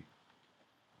George Clooney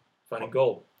Finding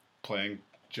gold. playing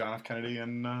John F. Kennedy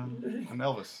and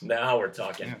Elvis. Now we're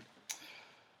talking. Yeah.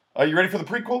 Are you ready for the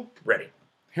prequel? Ready.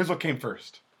 Here's what came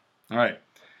first. All right.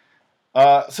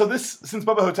 So since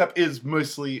Bubba Hotep is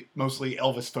mostly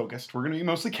Elvis focused, we're going to be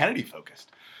mostly Kennedy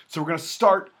focused. So we're going to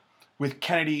start with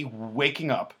Kennedy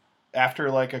waking up after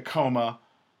like a coma,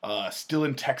 still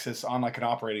in Texas on like an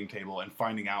operating table, and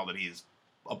finding out that he's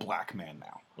a black man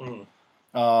now.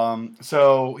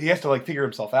 So he has to like figure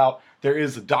himself out. There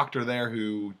is a doctor there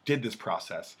who did this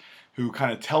process, who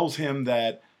kind of tells him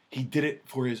that he did it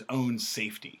for his own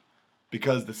safety,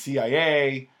 because the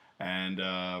CIA and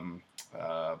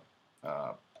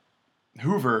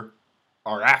Hoover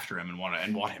are after him and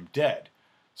want him dead.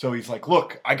 So he's like,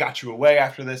 look, I got you away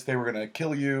after this. They were going to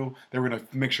kill you. They were going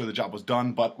to make sure the job was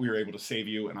done, but we were able to save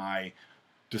you, and I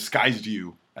disguised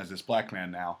you as this black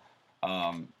man now,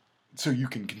 so you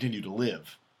can continue to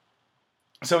live.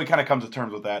 So he kind of comes to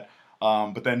terms with that.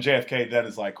 But then JFK then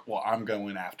is like, well, I'm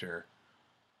going after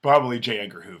probably J.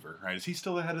 Edgar Hoover, right? Is he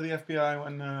still the head of the FBI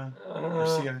when, or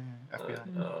CIA,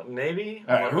 FBI? Maybe.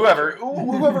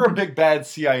 Whoever a big bad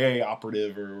CIA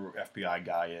operative or FBI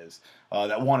guy is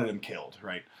that wanted him killed,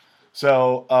 right?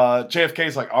 So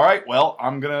JFK's like, all right, well,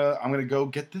 I'm gonna go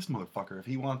get this motherfucker.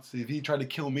 If he tried to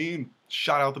kill me and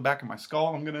shot out the back of my skull,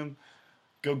 I'm gonna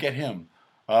go get him.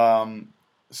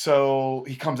 So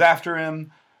he comes after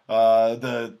him.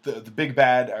 The big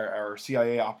bad, our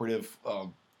CIA operative,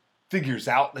 figures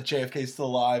out that JFK is still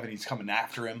alive and he's coming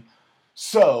after him.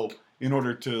 So in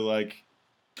order to like,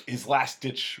 his last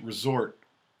ditch resort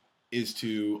is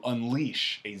to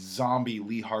unleash a zombie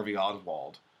Lee Harvey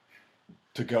Oswald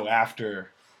to go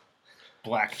after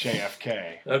Black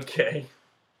JFK. Okay.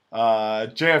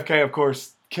 JFK, of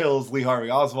course, kills Lee Harvey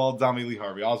Oswald, zombie Lee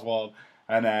Harvey Oswald,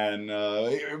 and then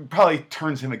it probably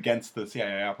turns him against the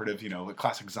CIA operative, the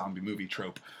classic zombie movie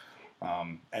trope.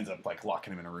 Ends up like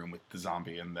locking him in a room with the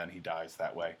zombie, and then he dies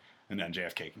that way. And then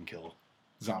JFK can kill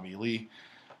zombie Lee.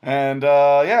 And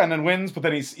and then wins, but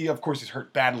then he's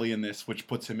hurt badly in this, which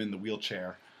puts him in the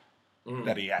wheelchair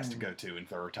that he has to go to into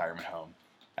the retirement home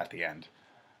at the end.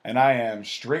 And I am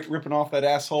straight ripping off that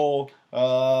asshole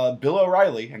Bill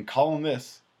O'Reilly and calling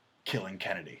this Killing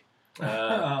Kennedy.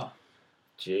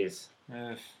 Jeez.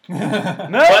 No,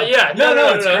 But yeah,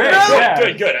 no, it's great. No,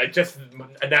 Yeah. Good. I just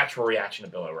a natural reaction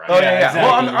to Bill O'Reilly. Oh yeah. exactly,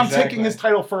 Well, I'm exactly. taking his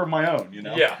title for my own.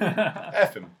 Yeah.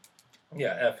 F him.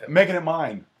 Yeah, F him. Making it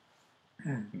mine.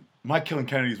 My Killing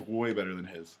Kennedy is way better than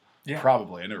his. Yeah.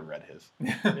 Probably. I never read his.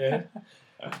 Yeah.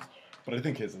 But I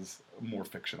think his is more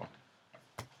fictional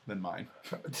than mine.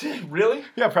 Really?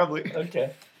 Yeah, probably.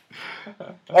 Okay.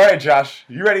 All right, Josh.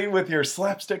 You ready with your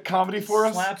slapstick comedy for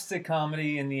us? Slapstick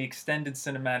comedy in the extended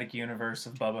cinematic universe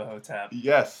of Bubba Hotep.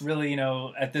 Yes. Really,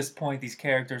 at this point, these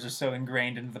characters are so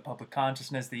ingrained into the public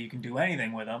consciousness that you can do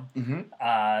anything with them.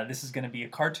 Mm-hmm. This is going to be a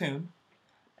cartoon,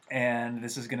 and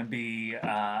this is going to be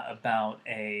about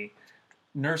a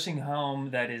nursing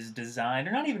home that is designed,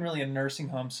 or not even really a nursing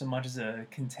home so much as a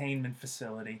containment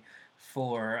facility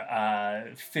for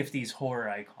 50s horror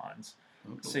icons.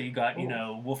 So you got,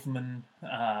 Wolfman,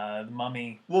 the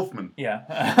Mummy. Wolfman. Yeah.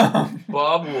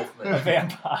 Bob Wolfman. A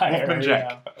vampire. Wolfman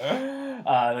Jack.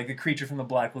 Yeah. Like the creature from the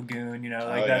Black Lagoon,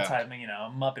 that type of,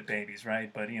 Muppet Babies,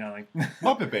 right? But,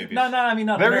 Muppet Babies. No, I mean,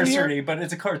 not They're a in nursery, here? but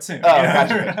it's a cartoon. Oh,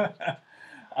 gotcha.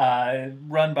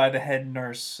 Run by the head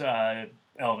nurse,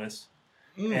 Elvis.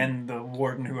 Mm. And the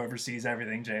warden who oversees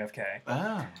everything, JFK.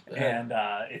 Ah. And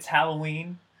it's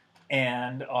Halloween,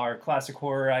 and our classic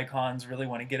horror icons really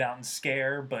want to get out and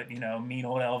scare, but, mean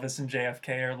old Elvis and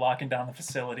JFK are locking down the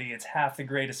facility. It's half The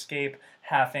Great Escape,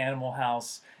 half Animal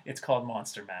House. It's called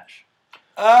Monster Mash.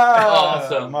 Oh,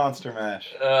 Awesome. Monster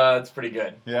Mash. It's pretty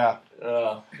good. Yeah.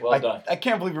 Well done. I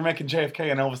can't believe we're making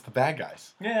JFK and Elvis the bad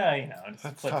guys. Yeah, just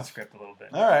That's flip the tough. script a little bit.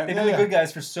 All right. They've been the good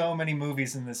guys for so many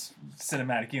movies in this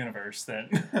cinematic universe that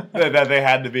that they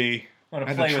had to be. want to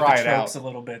Had play to with try the it tropes out. a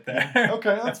little bit there.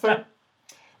 Okay, that's fair.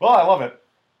 Well, I love it.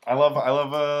 I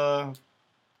love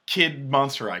kid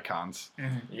monster icons.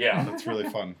 Yeah. That's really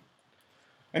fun.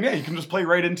 And yeah, you can just play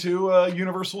right into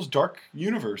Universal's Dark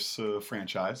Universe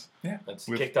franchise That's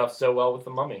With- kicked off so well with the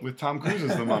Mummy. with Tom Cruise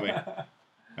as the Mummy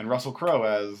and Russell Crowe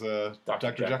as Dr.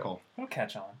 Dr. Jekyll. It'll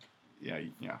catch on. Yeah.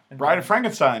 And Bride of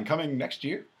Frankenstein coming next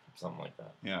year. Something like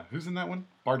that. Yeah, who's in that one?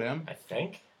 Bardem. I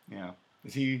think. Yeah,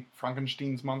 is he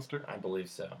Frankenstein's monster? I believe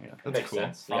so. Yeah, that's Makes cool.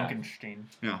 sense. Yeah. Frankenstein.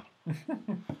 Yeah.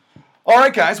 All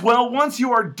right, guys. Well, once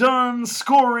you are done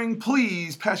scoring,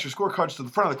 please pass your scorecards to the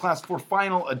front of the class for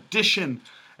final addition.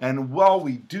 And while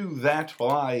we do that,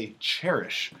 while I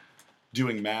cherish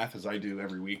doing math as I do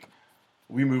every week,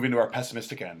 we move into our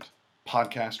pessimistic end.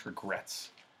 Podcast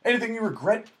regrets. Anything you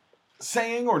regret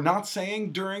saying or not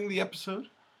saying during the episode?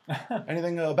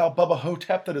 Anything about Bubba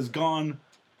Hotep that has gone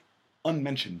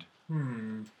unmentioned?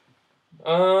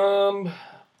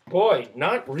 Boy,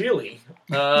 not really.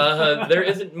 There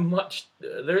isn't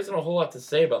a whole lot to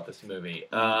say about this movie.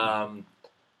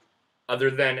 Other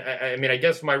than, I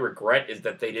guess my regret is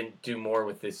that they didn't do more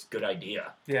with this good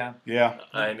idea. Yeah. Yeah.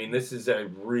 I mean, this is a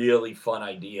really fun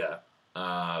idea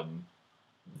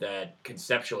that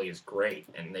conceptually is great,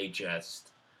 and they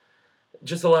just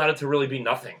allowed it to really be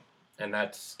nothing, and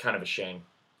that's kind of a shame.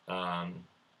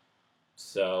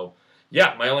 So,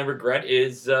 yeah, my only regret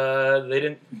is they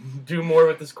didn't do more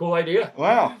with this cool idea.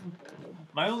 Wow.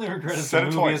 My only regret is Said the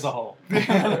it movie twice. as a whole.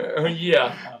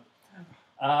 Yeah.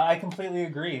 I completely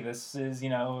agree. This is,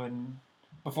 and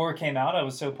before it came out, I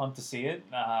was so pumped to see it.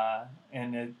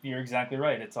 You're exactly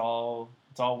right. It's all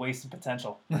wasted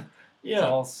potential. Yeah.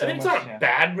 all so I think it's much- not a yeah.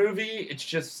 bad movie. It's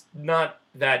just not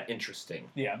that interesting.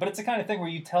 Yeah, but it's the kind of thing where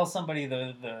you tell somebody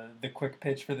the quick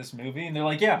pitch for this movie, and they're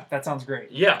like, "Yeah, that sounds great."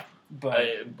 Yeah. But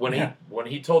When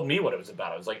he told me what it was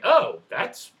about, I was like, "Oh,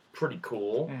 that's pretty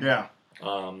cool." Yeah.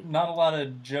 not a lot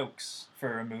of jokes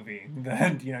for a movie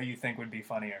that you think would be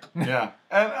funnier, Yeah.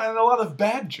 And a lot of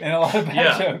bad jokes. and a lot of bad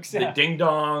Yeah. jokes. The Yeah, ding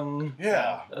dong.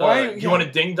 Yeah. You want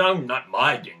a ding dong? Not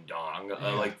my ding dong.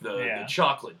 Like the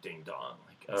chocolate ding dong.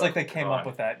 it's like they came up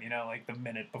with that, like the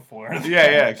minute before.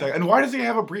 Yeah, exactly. And why does he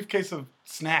have a briefcase of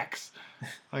snacks?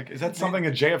 Like, is that something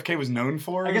that JFK was known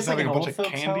for? I guess like having an a bunch old of folks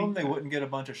candy. home, they wouldn't get a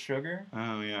bunch of sugar,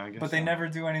 Oh yeah, I guess. but they so. never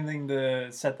do anything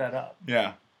to set that up.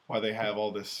 Yeah. Why they have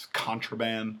all this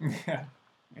contraband? Yeah.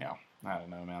 Yeah. I don't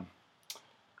know, man.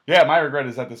 Yeah, my regret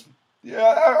is that this.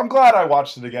 Yeah, I'm glad I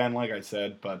watched it again, like I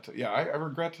said, but yeah, I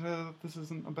regret this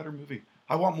isn't a better movie.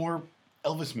 I want more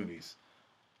Elvis movies.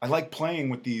 I like playing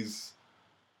with these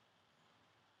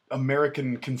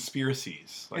American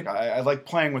conspiracies. Like I like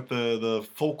playing with the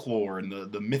folklore and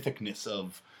the mythicness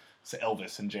of say,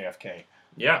 Elvis and JFK.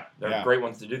 Yeah, they're Yeah. great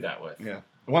ones to do that with. Yeah.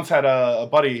 I once had a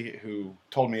buddy who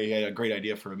told me he had a great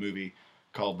idea for a movie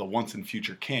called The Once and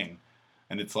Future King.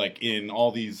 And it's like in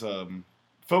all these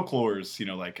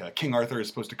folklores, like King Arthur is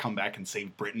supposed to come back and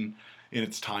save Britain in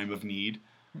its time of need.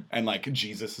 And like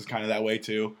Jesus is kind of that way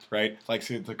too, right? Like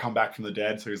so to come back from the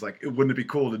dead. So he's like, wouldn't it be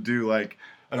cool to do like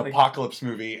an apocalypse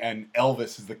movie and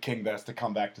Elvis is the king that has to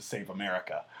come back to save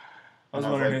America? I was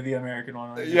And wondering like, who the American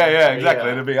one was. yeah, exactly.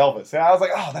 Yeah. It'd be Elvis. Yeah, I was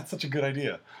like, oh, that's such a good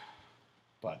idea.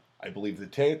 But I believe the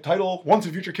title, Once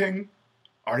and Future King,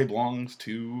 already belongs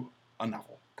to a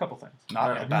novel, Couple things. not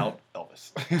Right. about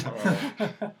Elvis.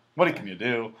 What can you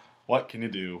do? What can you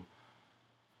do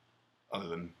other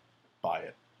than buy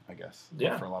it, I guess,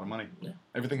 Yeah. for a lot of money? Yeah.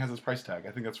 Everything has its price tag.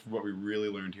 I think that's what we really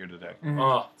learned here today.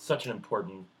 Oh, such an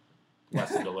important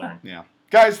lesson to learn. Yeah.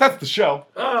 Guys, that's the show.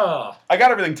 Ah, I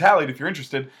got everything tallied if you're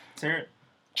interested. Let's hear it.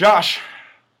 Josh,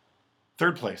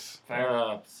 Third place.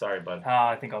 Sorry, bud.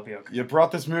 I think I'll be okay. You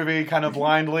brought this movie kind of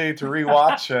blindly to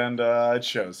rewatch, and it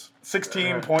shows.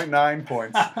 16.9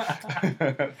 points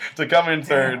to come in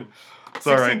third. It's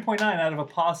all right. 16.9 out of a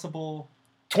possible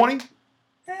 20?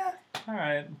 Yeah, all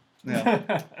right.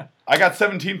 Yeah. I got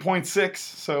 17.6,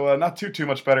 so not too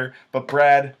much better. But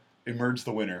Brad emerged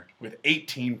the winner with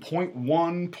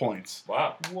 18.1 points.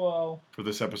 Wow. Whoa. For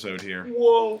this episode here.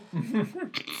 Whoa.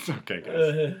 Okay,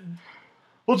 guys.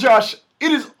 Well, Josh,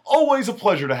 it is always a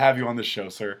pleasure to have you on this show,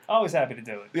 sir. Always happy to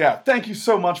do it. Yeah, thank you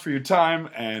so much for your time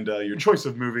and your choice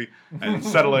of movie and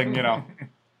settling,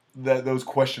 those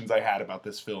questions I had about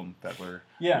this film that were,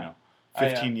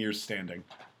 15 years standing.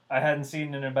 I hadn't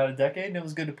seen it in about a decade, and it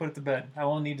was good to put it to bed. I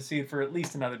won't need to see it for at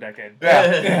least another decade. Yeah,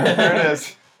 there it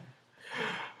is.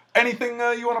 Anything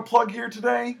you want to plug here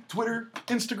today? Twitter?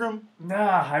 Instagram?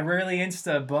 Nah, I rarely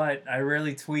Insta, but I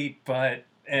rarely tweet, but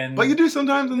you do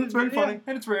sometimes, and it's very funny.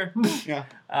 And it's rare. Yeah.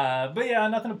 But yeah,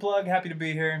 nothing to plug. Happy to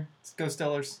be here. Go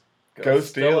Steelers. Go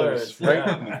Steelers.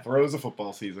 Right in the throes of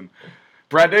football season.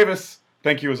 Brad Davis,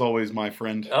 thank you as always, my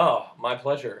friend. Oh, my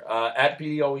pleasure. At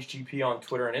BDAlwaysGP on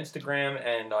Twitter and Instagram,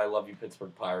 and I Love You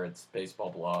Pittsburgh Pirates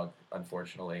baseball blog,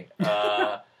 unfortunately.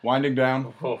 Winding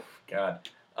down. Oh, God.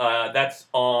 That's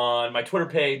on my Twitter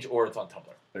page, or it's on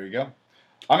Tumblr. There you go.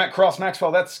 I'm at Cross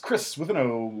Maxwell. That's Chris with an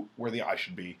O, where the I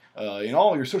should be. In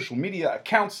all your social media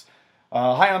accounts.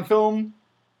 High on Film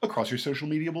across your social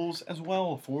mediables as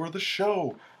well for the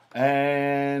show.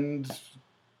 And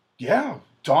yeah,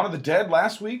 Dawn of the Dead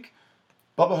last week.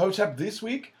 Bubba Hotep this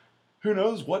week. Who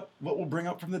knows what we'll bring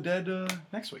up from the dead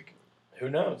next week? Who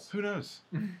knows? Who knows?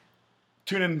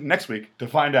 Tune in next week to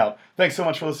find out. Thanks so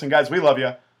much for listening, guys. We love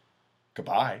you.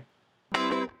 Goodbye.